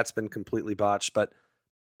 even though that's been completely botched. But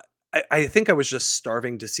I think I was just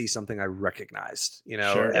starving to see something I recognized,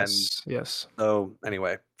 Sure. and Yes. so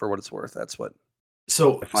anyway, for what it's worth, that's what.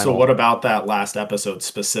 So what about that last episode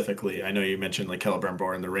specifically? I know you mentioned like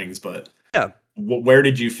Celebrimbor and the rings, but Yeah, where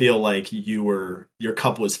did you feel like your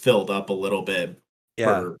cup was filled up a little bit yeah.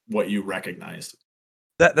 for what you recognized?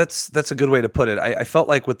 That's a good way to put it. I felt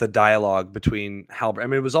like with the dialogue between Halbrand, I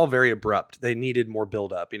mean, it was all very abrupt. They needed more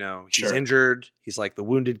build up. You know, he's Sure. injured. He's like the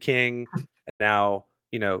wounded king, and now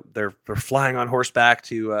they're flying on horseback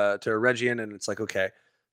to Eregion, and it's like okay.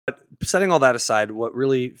 But setting all that aside, what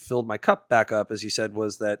really filled my cup back up, as you said,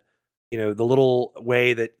 was that the little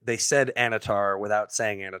way that they said Anatar without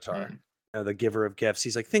saying Anatar. Mm, The giver of gifts.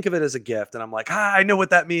 He's like, think of it as a gift, and I'm like, I know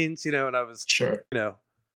what that means. And I was, sure. you know,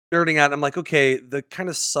 nerding out. And I'm like, okay, the kind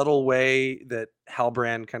of subtle way that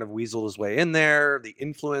Halbrand kind of weaseled his way in there, the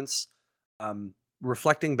influence, um,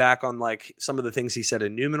 reflecting back on like some of the things he said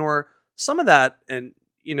in Numenor, some of that, and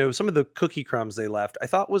some of the cookie crumbs they left, I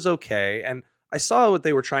thought was okay. And I saw what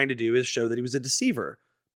they were trying to do is show that he was a deceiver.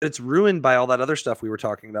 But it's ruined by all that other stuff we were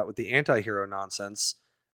talking about with the anti-hero nonsense.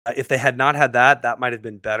 If they had not had that, that might have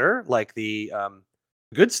been better. Like the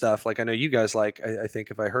good stuff, like I know you guys like, I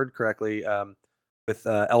think if I heard correctly, with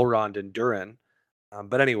Elrond and Durin.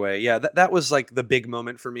 But anyway, yeah, that was like the big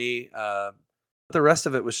moment for me. The rest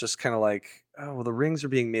of it was just kind of like, oh, well, the rings are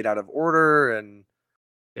being made out of order, and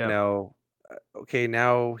you Yeah. know, okay,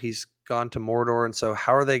 now he's gone to Mordor, and so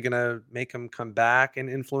how are they gonna make him come back and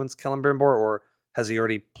influence Celebrimbor, or has he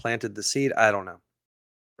already planted the seed? I don't know.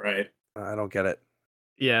 Right. I don't get it.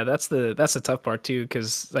 Yeah, that's the tough part too,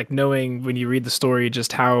 because like knowing when you read the story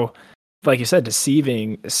just how, like you said,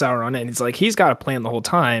 deceiving Sauron, and it's like he's got a plan the whole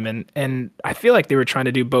time, and I feel like they were trying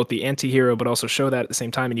to do both the anti-hero but also show that at the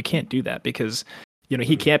same time, and you can't do that because he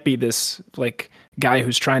Mhm. can't be this like guy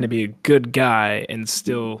who's trying to be a good guy and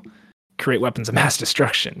still create weapons of mass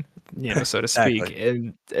destruction, so to speak. Exactly.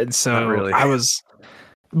 And Not so really. I was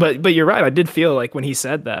but you're right. I did feel like when he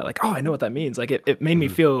said that, like, oh, I know what that means. Like it made me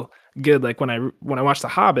Mhm. feel good. Like when I watched The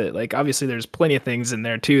Hobbit, like obviously there's plenty of things in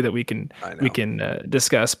there too that we can I we know. can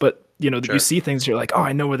discuss. But that you Sure. see things, you're like, oh,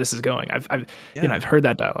 I know where this is going. Yeah. I've heard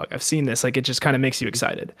that dialogue. I've seen this. Like it just kind of makes you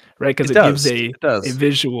excited, right? Because It it gives does. a It does.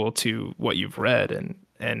 visual to what you've read, and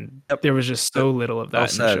Yep. there was just Uh, so little of Well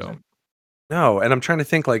that in the said. show. No, and I'm trying to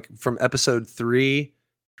think like from episode 3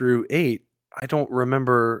 through 8, I don't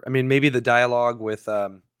remember. I mean, maybe the dialogue with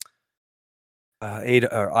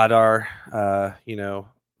Ada or Adar,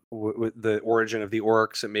 with the origin of the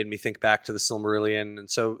orcs, it made me think back to the Silmarillion. And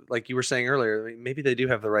so, like you were saying earlier, I mean, maybe they do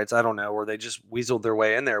have the rights. I don't know, or they just weaseled their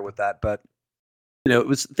way in there with that. But it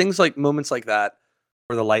was things like moments like that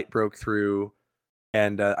where the light broke through,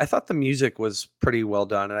 and I thought the music was pretty well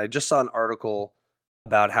done. And I just saw an article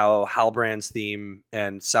about how Halbrand's theme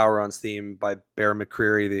and Sauron's theme by Bear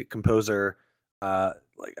McCreary, the composer,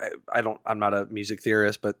 like I'm not a music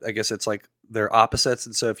theorist, but I guess it's like they're opposites,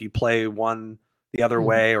 and so if you play one the other Hmm.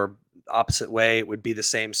 way or opposite way, it would be the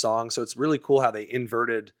same song. So it's really cool how they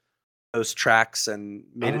inverted those tracks and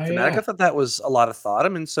made Oh it thematic. I yeah. thought that was a lot of thought. I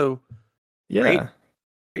mean, so great, Yeah.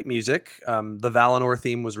 great music. The Valinor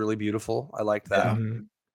theme was really beautiful. I liked that. Yeah.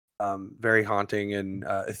 Mhm. Very haunting and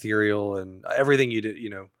ethereal and everything you did,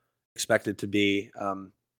 expect it to be.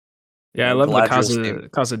 Yeah, I love the Galadriel's theme.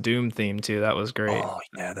 Cause of Doom theme too. That was great. Oh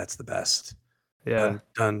yeah, that's the best. Yeah.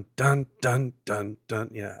 Dun dun dun dun dun dun.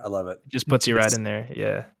 Yeah, I love it. Just puts you right It's in there.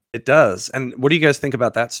 Yeah. it does. And what do you guys think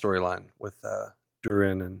about that storyline with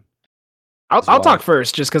Durin and I'll his I'll talk wife?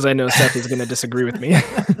 first just because I know Seth is gonna disagree with me.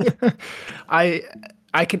 I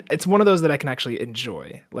I can it's one of those that I can actually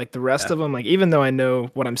enjoy. Like the rest Yeah. of them, like even though I know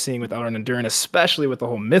what I'm seeing with Elrond and Durin, especially with the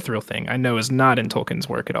whole Mithril thing, I know is not in Tolkien's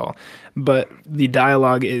work at all. But the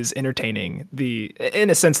dialogue is entertaining. In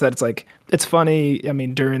a sense that it's like it's funny. I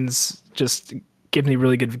mean, Durin's just gives me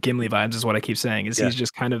really good Gimli vibes, is what I keep saying. Is Yeah. he's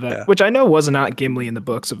just kind of that, Yeah. which I know was not Gimli in the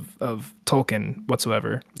books of Tolkien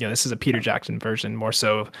whatsoever. This is a Peter Jackson version more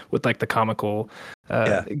so with like the comical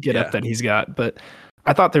Yeah. get up Yeah. that he's got. But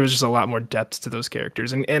I thought there was just a lot more depth to those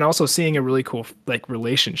characters, and also seeing a really cool like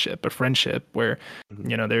relationship, a friendship where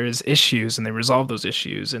Mhm. there is issues and they resolve those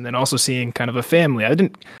issues, and then also seeing kind of a family. I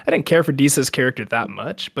didn't care for Disa's character that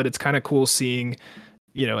much, but it's kind of cool seeing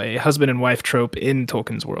a husband and wife trope in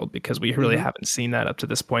Tolkien's world, because we really Mhm. haven't seen that up to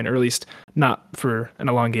this point, or at least not for an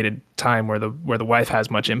elongated time where the wife has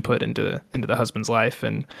much input into the husband's life.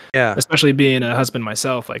 And Yeah. especially being a husband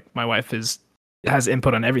myself, like my wife has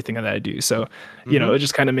input on everything that I do. So, Mhm. it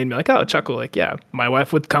just kind of made me like, oh, chuckle. Like, yeah, my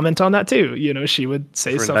wife would comment on that too. She would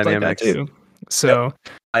say Different stuff like that dynamics. too. Yep. So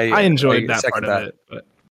I I enjoyed that part second of that. it,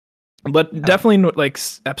 but Yeah. definitely like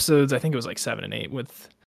episodes, I think it was like 7 and 8 with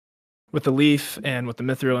the leaf and with the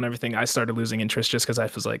mithril and everything, I started losing interest just because I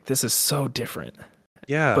was like, this is so different.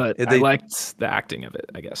 Yeah. But I They liked the acting of it,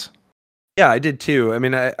 I guess. Yeah, I did too. I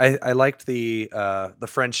mean, I liked the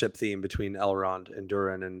friendship theme between Elrond and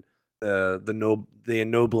Durin, and the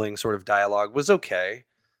ennobling sort of dialogue was okay,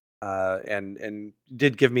 and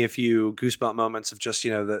did give me a few goosebump moments of just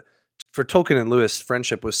the for Tolkien and Lewis,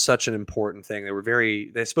 friendship was such an important thing.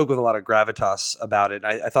 They spoke with a lot of gravitas about it.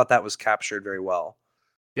 I thought that was captured very well.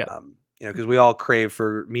 Yeah, Because we all crave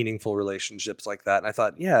for meaningful relationships like that, and I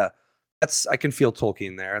thought, yeah, I can feel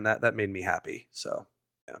Tolkien there, and that made me happy. So,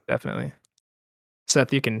 yeah. definitely.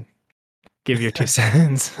 Seth, you can give your 2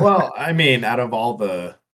 cents. Well, I mean, out of all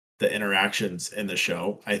the interactions in the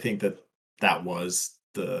show, I think that was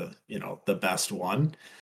the best one.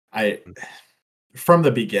 I From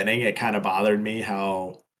the beginning, it kind of bothered me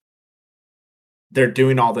how they're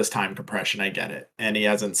doing all this time compression. I get it, and he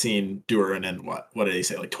hasn't seen Durin in what did he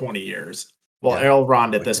say, like 20 years? Well, Yeah, Elrond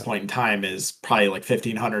at like this that. point in time is probably like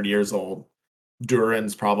 1,500 years old.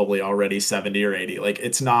 Durin's probably already 70 or 80. Like,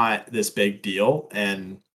 it's not this big deal.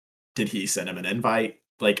 And did he send him an invite?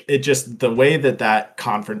 Like, it just, the way that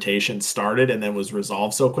confrontation started and then was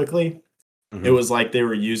resolved so quickly, it Mhm. was like they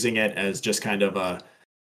were using it as just kind of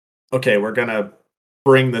okay, we're gonna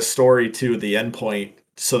bring the story to the end point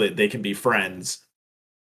so that they can be friends.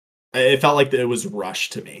 It felt like it was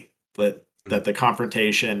rushed to me, but Mhm. that the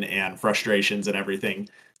confrontation and frustrations and everything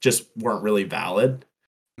just weren't really valid.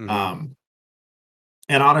 Mhm. Um,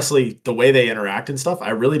 and honestly, the way they interact and stuff, I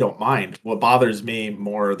really don't mind. What bothers me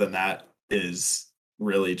more than that is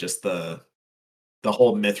really just the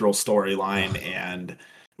whole mithril storyline, and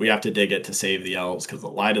we have to dig it to save the elves because the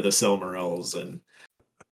light of the Silmarils. And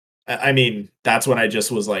I mean, that's when I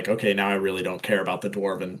just was like, okay, now I really don't care about the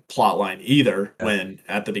dwarven plotline either. Yeah. When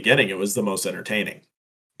at the beginning it was the most entertaining.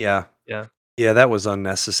 Yeah. Yeah. Yeah, that was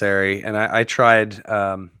unnecessary, and I tried,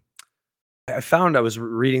 I found I was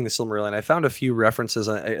reading the Silmarillion, I found a few references,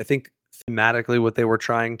 I think thematically what they were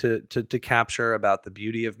trying to capture about the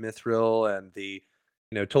beauty of Mithril and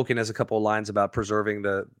Tolkien has a couple of lines about preserving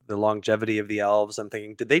the longevity of the elves. I'm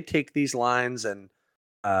thinking, did they take these lines and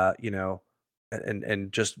uh, you know,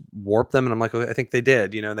 and just warp them. And I'm like, "Okay, I think they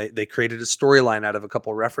did. They created a storyline out of a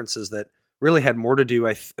couple references that really had more to do,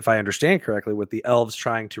 if I understand correctly, with the elves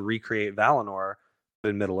trying to recreate Valinor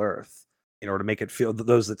in Middle Earth, to make it feel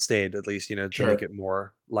those that stayed at least, to make Sure. it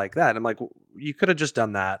more like that. I'm like, you could have just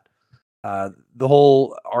done that. The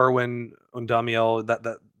whole Arwen Undamiel, that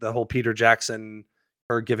the whole Peter Jackson,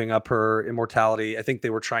 her giving up her immortality. I think they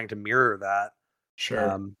were trying to mirror that, Sure.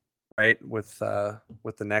 um, right, with the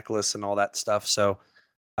necklace and all that stuff. So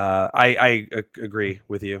I agree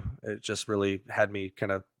with you. It just really had me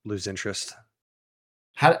kind of lose interest.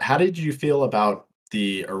 How did you feel about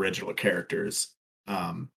the original characters?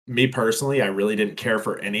 Me personally, I really didn't care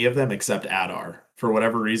for any of them except Adar. For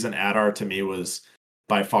whatever reason, Adar to me was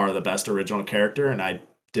by far the best original character, and I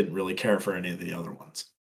didn't really care for any of the other ones.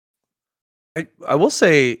 I will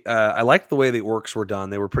say I liked the way the orcs were done.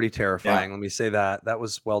 They were pretty Yeah. terrifying. Let me say that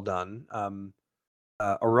was well done.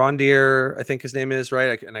 Arondir, I think his name is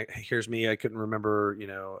right. Here's me. I couldn't remember,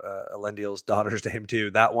 Elendil's daughter's name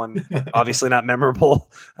too. That one, obviously not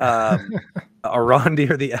memorable.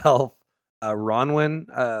 Arondir the elf,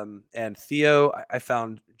 Ronwyn, and Theo. I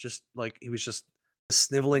found just like he was just a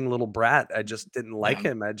sniveling little brat. I just didn't like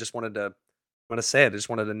Yeah. him. Want to say it. I just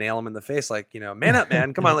wanted to nail him in the face, like man up,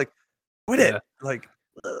 man. Come on, like quit Yeah. it. Like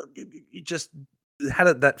you just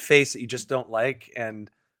had that face that you just don't like, and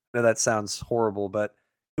I know that sounds horrible, but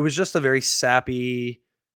it was just a very sappy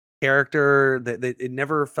character that it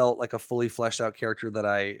never felt like a fully fleshed out character that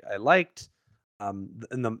I liked. And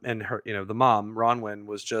her, the mom, Ronwyn,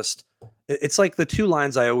 was just it's like the two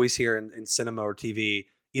lines I always hear in cinema or TV.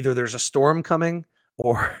 Either there's a storm coming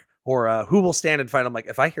or who will stand and fight. I'm like,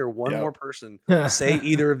 if I hear one Yeah. more person say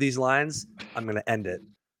either of these lines, I'm gonna end it.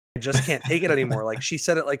 I just can't take it anymore. Like she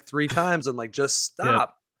said it like 3 times. And like, just Yep.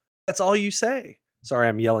 stop. That's all you say. Sorry,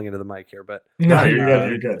 I'm yelling into the mic here, but No, No, you're you're good.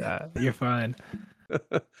 You're good. good. You're fine. I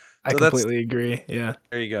so that's completely agree. Yeah.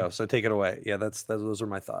 there you go. So take it away. Yeah, those are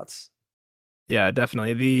my thoughts. Yeah,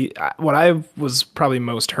 definitely. What I was probably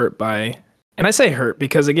most hurt by, and I say hurt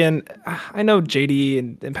because again, I know JD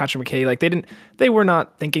and Patrick McKay, like they were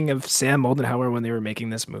not thinking of Sam Moldenhauer when they were making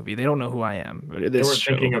this movie. They don't know who I am. They This were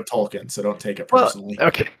thinking show. of Tolkien, so don't take it Well, personally.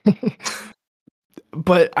 okay.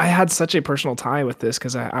 But I had such a personal tie with this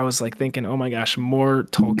because I was like thinking, oh my gosh, more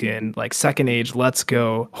Tolkien, like Second Age, let's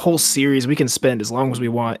go. Whole series we can spend as long as we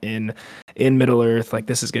want in Middle Earth. Like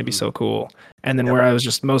this is gonna be Mhm. so cool. And then Yep. where I was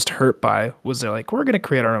just most hurt by was they're like, we're gonna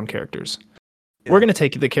create our own characters. Yeah. We're gonna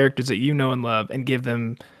take the characters that you know and love and give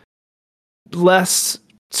them less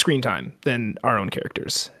screen time than our own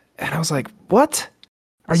characters. And I was like, what?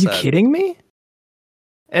 Are you Sad. kidding me?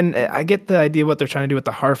 And I get the idea what they're trying to do with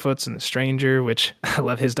the Harfoots and the Stranger, which I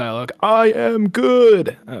love his dialogue. I am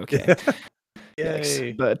good. Okay. Yikes.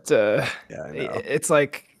 Yay. But Yeah, I know. it's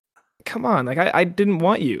like, come on. Like, I didn't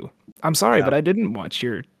want you. I'm sorry, Yeah. but I didn't want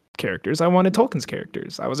your characters. I wanted Tolkien's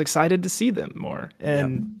characters. I was excited to see them more.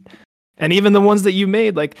 And even the ones that you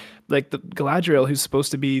made, like the Galadriel, who's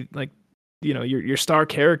supposed to be like, your star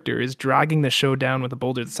character, is dragging the show down with a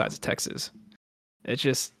boulder the size of Texas. It's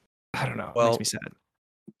just, I don't know. It makes me sad.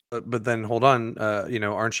 But then hold on,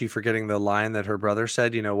 aren't you forgetting the line that her brother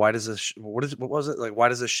said? Why does this? What was it like? Why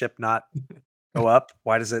does the ship not go up?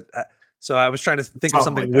 Why does it? So I was trying to think of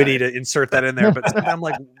something Something like witty that. to insert that in there, but I'm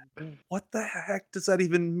like, what the heck does that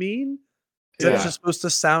even mean? Is that Yeah. just supposed to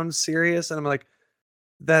sound serious? And I'm like,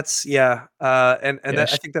 that's and that,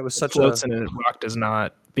 I think that was such floats a and a rock does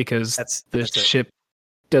not, because that's the it. ship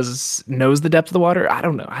knows the depth of the water. I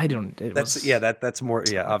don't know. That's more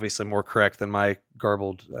obviously more correct than my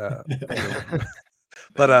garbled.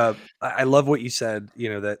 But I love what you said.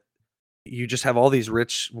 That you just have all these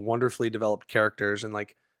rich, wonderfully developed characters, and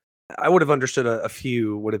like I would have understood a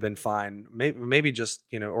few would have been fine. Maybe just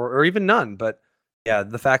or even none. But yeah,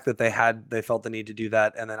 the fact that they felt the need to do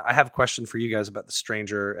that, and then I have a question for you guys about the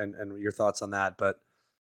Stranger and your thoughts on that. But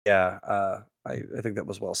yeah, I think that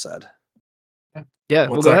was well said. Yeah,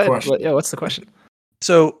 What's well, go that ahead. question? Yeah, what's the question?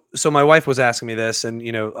 So my wife was asking me this, and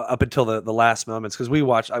up until the last moments, because we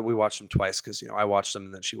watched them twice, because I watched them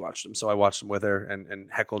and then she watched them, so I watched them with her and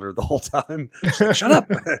heckled her the whole time. She's like, "Shut up,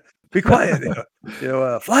 be quiet,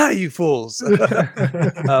 fly, you fools."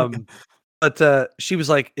 But she was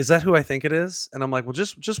like, "Is that who I think it is?" And I'm like, "Well,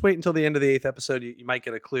 just wait until the end of the 8th episode. You might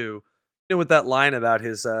get a clue." With that line about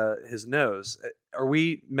his nose, are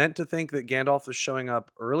we meant to think that Gandalf is showing up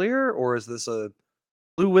earlier, or is this a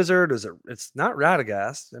blue wizard? It's not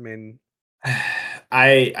Radagast. I mean,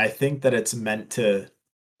 I think that it's meant to.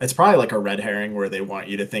 It's probably like a red herring where they want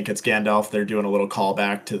you to think it's Gandalf. They're doing a little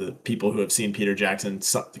callback to the people who have seen Peter Jackson,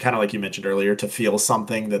 kind of like you mentioned earlier, to feel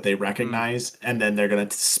something that they recognize, and then they're going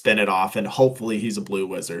to spin it off, and hopefully he's a blue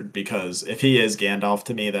wizard, because if he is Gandalf,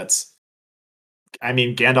 to me,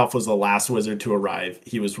 Gandalf was the last wizard to arrive.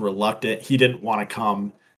 He was reluctant. He didn't want to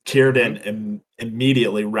come. Círdan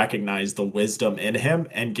immediately recognized the wisdom in him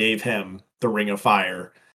and gave him the Ring of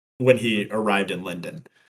Fire when he arrived in Lindon.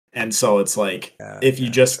 And so it's like, if you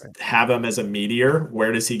just have him as a meteor,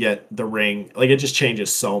 where does he get the ring? Like, it just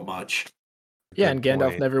changes so much. Yeah, and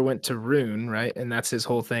Gandalf never went to Rune, right? And that's his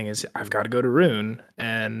whole thing, is I've got to go to Rune.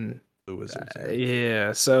 And blue wizards.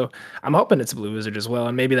 yeah, so I'm hoping it's a blue wizard as well,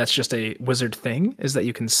 and maybe that's just a wizard thing, is that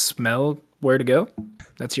you can smell where to go.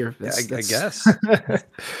 That's I guess.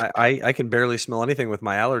 I can barely smell anything with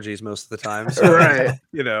my allergies most of the time. So, right.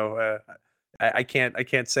 I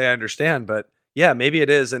can't say I understand, but yeah, maybe it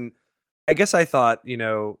is. And I guess I thought,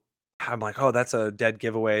 I'm like, oh, that's a dead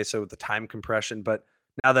giveaway. So the time compression, but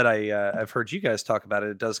now that I've heard you guys talk about it,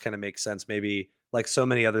 it does kind of make sense. Maybe like so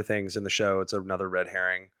many other things in the show, it's another red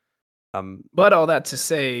herring. But all that to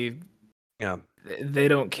say, yeah, they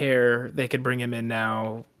don't care. They could bring him in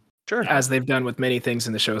now, sure, as they've done with many things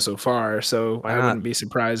in the show so far. So I wouldn't be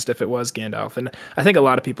surprised if it was Gandalf. And I think a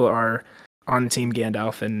lot of people are on Team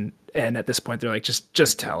Gandalf, and at this point they're like,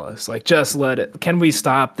 just tell us, like, just let it. Can we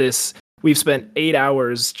stop this? We've spent 8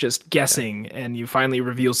 hours just guessing, and you finally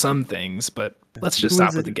reveal some things, but let's just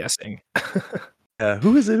stop with the guessing.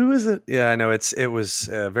 Who is it? Who is it? Yeah, I know it was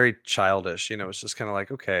very childish. It's just kind of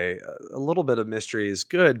like, okay, a little bit of mystery is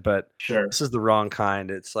good, but Sure, this is the wrong kind.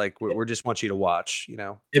 It's like we just want you to watch.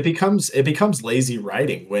 it becomes lazy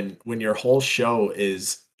writing when your whole show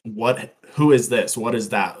is who is this? What is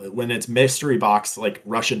that? When it's mystery box, like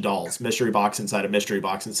Russian dolls, mystery box inside a mystery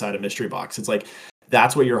box inside a mystery box. It's like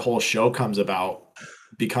that's what your whole show becomes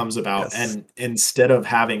about. Yes. And instead of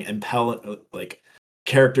having like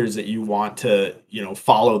characters that you want to,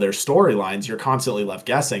 follow their storylines, you're constantly left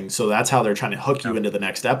guessing. So that's how they're trying to hook you into the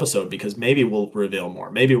next episode, because maybe we'll reveal more.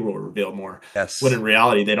 Maybe we'll reveal more. Yes. When in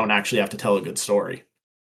reality, they don't actually have to tell a good story.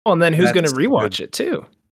 Well, and then who's going to rewatch it too?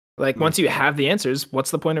 Like, once you have the answers,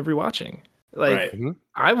 what's the point of rewatching? Like,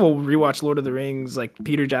 I will rewatch Lord of the Rings, like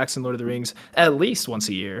Peter Jackson, Lord of the Rings, at least once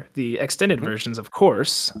a year. The extended versions, of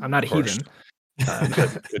course. I'm not a heathen.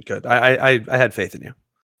 Good. I had faith in you.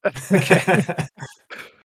 Okay.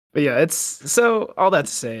 But yeah, it's so all that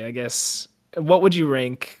to say, I guess, what would you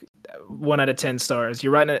rank 1 out of 10 stars?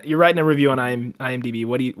 You're writing a review on IMDb.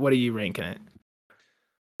 What are you ranking it?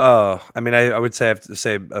 Oh, I mean, I would say I have to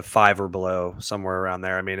say a 5 or below, somewhere around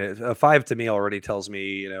there. I mean, a 5 to me already tells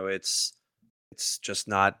me, it's just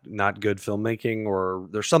not good filmmaking, or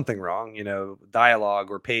there's something wrong, dialogue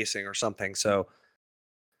or pacing or something. So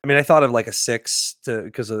I mean, I thought of like a 6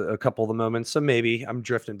 because a couple of the moments. So maybe I'm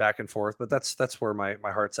drifting back and forth, but that's where my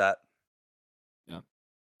heart's at. Yeah,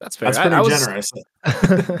 that's fair. That's pretty generous.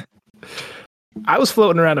 I was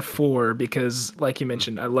floating around a 4 because, like you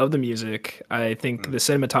mentioned, I love the music. I think the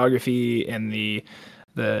cinematography and the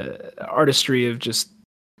artistry of just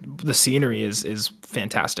the scenery is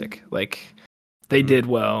fantastic. Like they did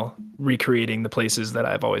well recreating the places that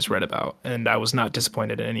I've always read about, and I was not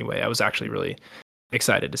disappointed in any way. I was actually really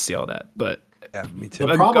excited to see all that. But Yeah, me too.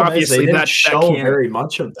 The problem is they didn't show can't. very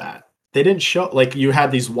much of that. They didn't show, like, you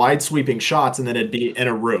had these wide sweeping shots and then it'd be in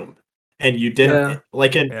a room. And you didn't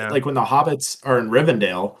like when the hobbits are in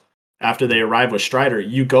Rivendell after they arrive with Strider,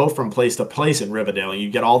 you go from place to place in Rivendell and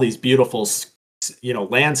you get all these beautiful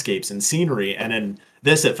landscapes and scenery, and in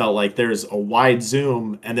this it felt like there's a wide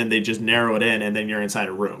zoom and then they just narrow it in and then you're inside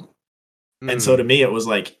a room. And so to me it was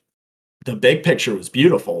like the big picture was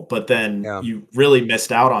beautiful, but then you really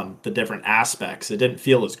missed out on the different aspects. It didn't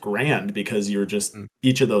feel as grand because you're just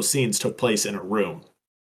each of those scenes took place in a room.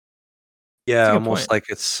 Yeah, almost point. Like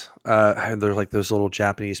it's there's like those little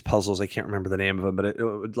Japanese puzzles. I can't remember the name of them, but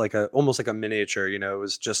it like almost like a miniature. You know, it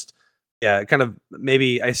was just kind of,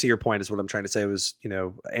 maybe I see your point is what I'm trying to say. It was,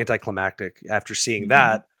 anticlimactic after seeing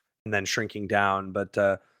that and then shrinking down. But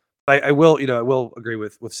I will agree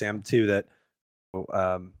with Sam too that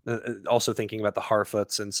also thinking about the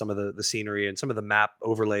Harfoots and some of the scenery and some of the map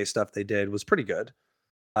overlay stuff they did was pretty good.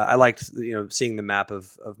 I liked seeing the map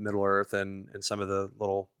of Middle Earth and some of the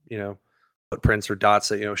little footprints or dots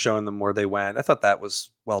that showing them where they went. I thought that was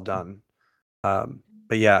well done.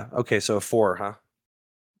 But yeah, okay, so a 4, huh?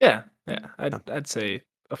 Yeah, I'd say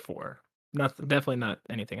a 4. Definitely not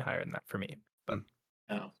anything higher than that for me. But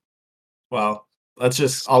well,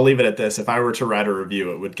 I'll leave it at this. If I were to write a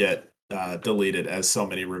review, it would get deleted, as so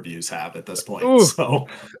many reviews have at this point. Ooh. So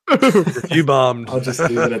you bombed. I'll just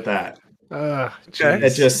leave it at that. Okay.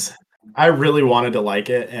 I really wanted to like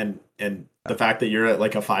it, and the fact that you're at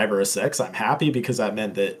like a 5 or a 6, I'm happy, because that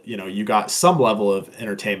meant that you got some level of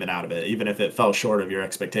entertainment out of it, even if it fell short of your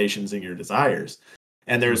expectations and your desires.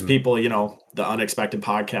 And there's people, the Unexpected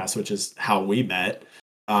Podcast, which is how we met.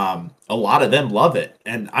 A lot of them love it,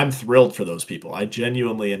 and I'm thrilled for those people. I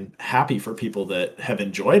genuinely am happy for people that have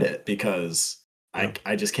enjoyed it, because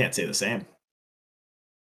I just can't say the same.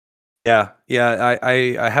 Yeah.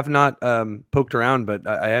 I have not poked around, but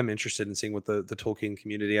I am interested in seeing what the Tolkien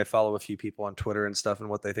community. I follow a few people on Twitter and stuff, and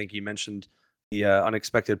what they think. You mentioned the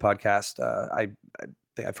Unexpected Podcast. I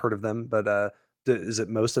think I've heard of them, but is it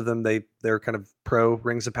most of them they're kind of pro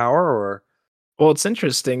Rings of Power, or? Well, it's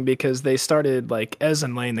interesting because they started, like, Ez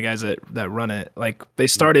and Lane, the guys that run it, like, they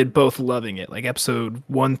started both loving it, like episode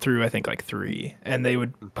 1 through I think like 3, and they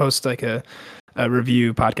would post like a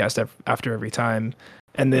review podcast after every time.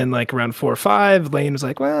 And then like around 4 or 5, Lane was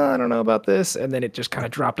like, well, I don't know about this. And then it just kind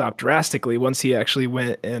of dropped off drastically once he actually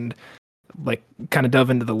went and like kind of dove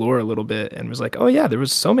into the lore a little bit and was like, oh yeah, there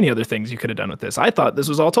was so many other things you could have done with this. I thought this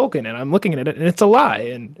was all Tolkien, and I'm looking at it and it's a lie.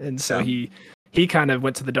 And so he kind of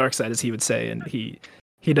went to the dark side, as he would say, and he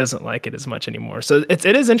doesn't like it as much anymore. So it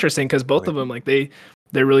is interesting because both of them, like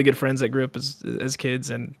they're really good friends that grew up as kids,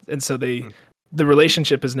 and so the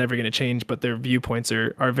relationship is never going to change, but their viewpoints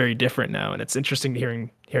are very different now, and it's interesting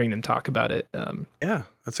hearing them talk about it. Yeah,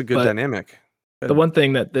 that's a good dynamic. The one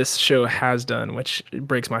thing that this show has done, which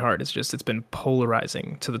breaks my heart, is just it's been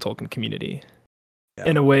polarizing to the Tolkien community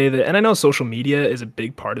in a way that, and I know social media is a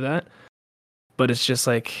big part of that, but it's just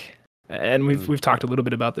like, and we've talked a little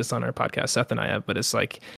bit about this on our podcast, Seth and I have, but it's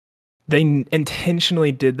like they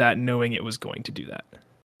intentionally did that knowing it was going to do that.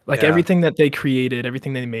 Like everything that they created,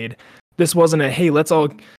 everything they made, this wasn't a, hey, let's all,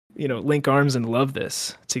 link arms and love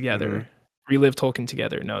this together, relive Tolkien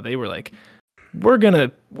together. No, they were like, we're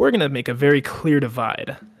gonna make a very clear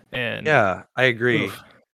divide. And yeah, I agree.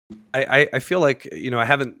 I feel like, I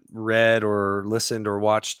haven't read or listened or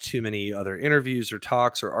watched too many other interviews or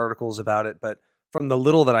talks or articles about it, but from the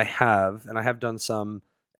little that I have, and I have done some,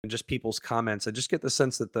 and just people's comments, I just get the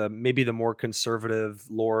sense that maybe the more conservative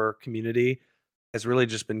lore community has really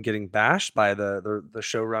just been getting bashed by the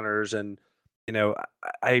showrunners. And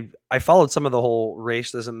I followed some of the whole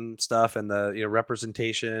racism stuff and the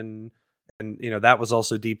representation, and that was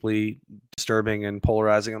also deeply disturbing and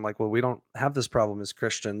polarizing. I'm like, well, we don't have this problem as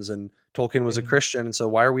Christians, and Tolkien was a Christian, and so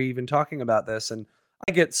why are we even talking about this? And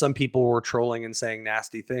I get some people were trolling and saying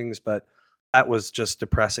nasty things, but that was just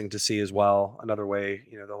depressing to see as well. Another way,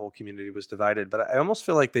 the whole community was divided. But I almost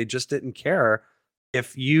feel like they just didn't care.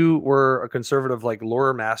 If you were a conservative, like,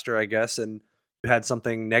 lore master, I guess, and you had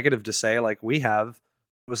something negative to say, like we have,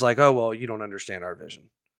 it was like, oh, well, you don't understand our vision.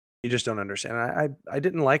 You just don't understand. I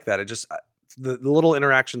didn't like that. the little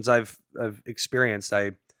interactions I've experienced,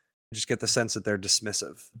 I just get the sense that they're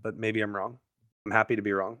dismissive. But maybe I'm wrong. I'm happy to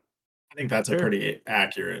be wrong. I think that's a pretty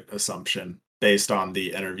accurate assumption based on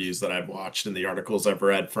the interviews that I've watched and the articles I've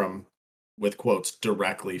read from with quotes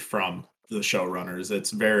directly from the showrunners.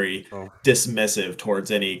 It's very Oh, dismissive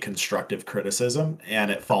towards any constructive criticism,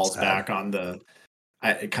 and it falls sad. back on the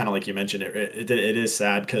kind of like you mentioned. It is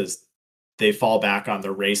sad because they fall back on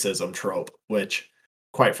the racism trope, which,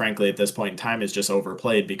 quite frankly, at this point in time, is just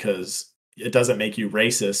overplayed because it doesn't make you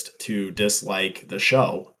racist to dislike the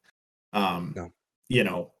show. No,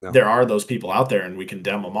 no. There are those people out there and we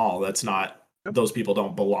condemn them all. That's not, Yep. those people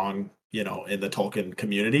don't belong, in the Tolkien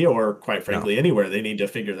community or quite No. frankly anywhere. They need to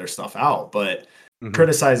figure their stuff out. But Mhm.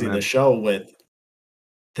 criticizing the Amen. show with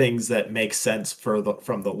things that make sense from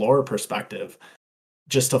the lore perspective,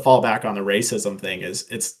 just to fall back on the racism thing it's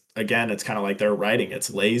kind of like their writing. It's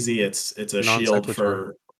lazy. It's a Non shield sequitur.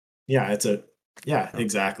 for,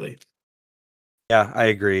 exactly. Yeah, I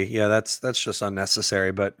agree. Yeah, that's just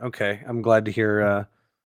unnecessary. But okay, I'm glad to hear.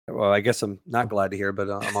 Well, I guess I'm not glad to hear, but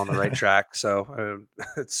I'm on the right track. So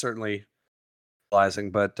it's certainly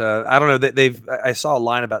realizing. But I don't know. I saw a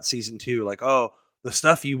line about season 2, like, oh, the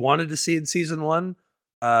stuff you wanted to see in season 1.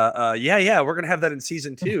 Yeah, we're gonna have that in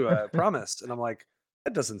season 2. Promise. And I'm like,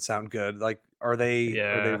 that doesn't sound good. Like, are they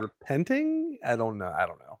repenting? I don't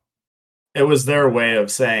know. It was their way of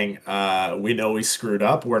saying, we know we screwed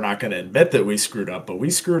up. We're not going to admit that we screwed up, but we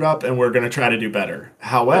screwed up and we're going to try to do better.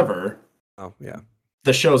 However, Oh yeah.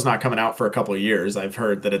 the show's not coming out for a couple of years. I've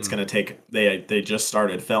heard that it's Mm. going to take, they just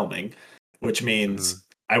started filming, which means Mhm.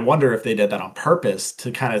 I wonder if they did that on purpose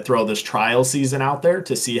to kind of throw this trial season out there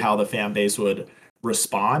to see how the fan base would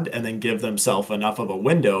respond and then give themselves enough of a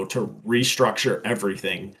window to restructure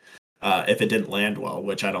everything if it didn't land well,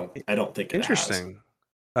 which I don't think it has. Interesting.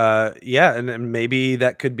 Yeah, and maybe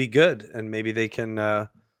that could be good, and maybe they can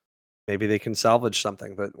salvage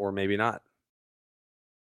something, but or maybe not.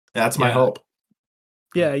 That's my Yeah. hope.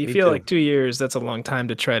 Yeah, you Me feel too. like 2 years, that's a long time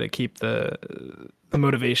to try to keep the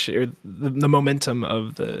motivation or the momentum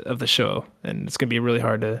of the show, and it's going to be really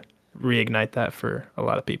hard to reignite that for a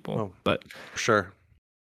lot of people. Oh. But Sure.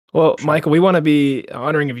 well, Sure. Michael, we want to be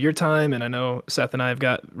honoring of your time, and I know Seth and I have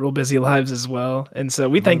got real busy lives as well. And so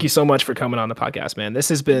we thank you so much for coming on the podcast, man. This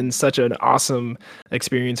has been such an awesome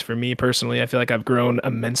experience for me personally. I feel like I've grown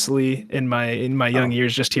immensely in my young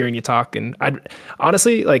years just hearing you talk. And I'd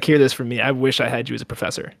honestly like hear this from me. I wish I had you as a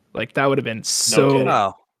professor. Like that would have been so kidding.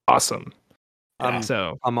 Oh, awesome. Yeah.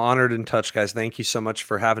 So I'm honored and touched, guys. Thank you so much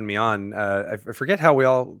for having me on. I forget how we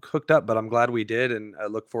all hooked up, but I'm glad we did, and I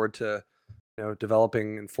look forward to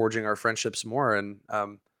developing and forging our friendships more. And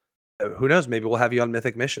who knows? Maybe we'll have you on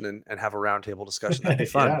Mythic Mission and have a roundtable discussion. That'd be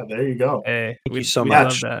fun. Yeah, there you go. hey, Thank you we'd so love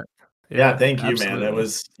much. that. Yeah, thank you, man. absolutely.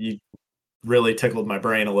 You really tickled my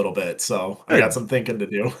brain a little bit, so I Good. got some thinking to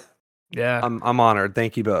do. Yeah. I'm honored.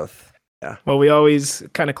 Thank you both. Yeah. Well, we always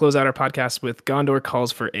kind of close out our podcast with Gondor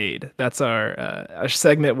Calls for Aid. That's our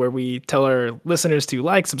segment where we tell our listeners to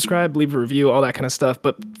like, subscribe, leave a review, all that kind of stuff.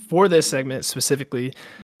 But for this segment specifically,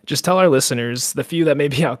 just tell our listeners, the few that may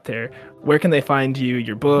be out there, where can they find you,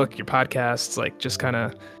 your book, your podcasts, like just kind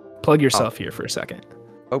of plug yourself here for a second.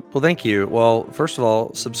 Oh, well, thank you. Well, first of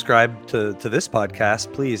all, subscribe to this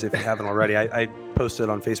podcast, please, if you haven't already. I posted it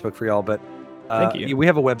on Facebook for y'all, but Thank you. We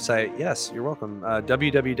have a website. Yes, you're welcome.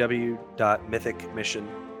 www.mythicmission.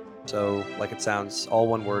 So, like it sounds, all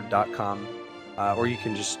one word, .com. Or you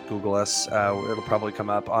can just Google us. It'll probably come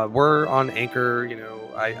up. We're on Anchor,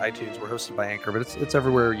 iTunes. We're hosted by Anchor, but it's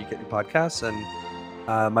everywhere you get your podcasts. And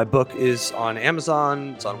my book is on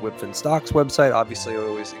Amazon. It's on Whipfin Stock's website. Obviously, I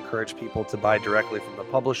always encourage people to buy directly from the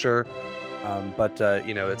publisher. But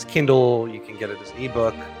it's Kindle. You can get it as an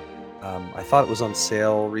ebook. I thought it was on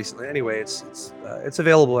sale recently. Anyway, it's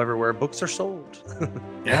available everywhere. Books are sold.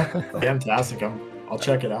 Yeah, fantastic. I'll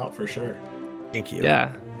check it out for sure. Thank you.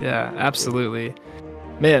 Yeah, absolutely.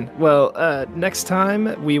 Man, well, next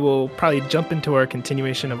time we will probably jump into our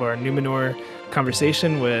continuation of our Numenor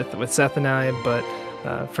conversation with Seth and I. But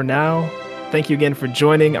for now, thank you again for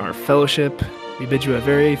joining our fellowship. We bid you a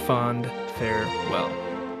very fond farewell.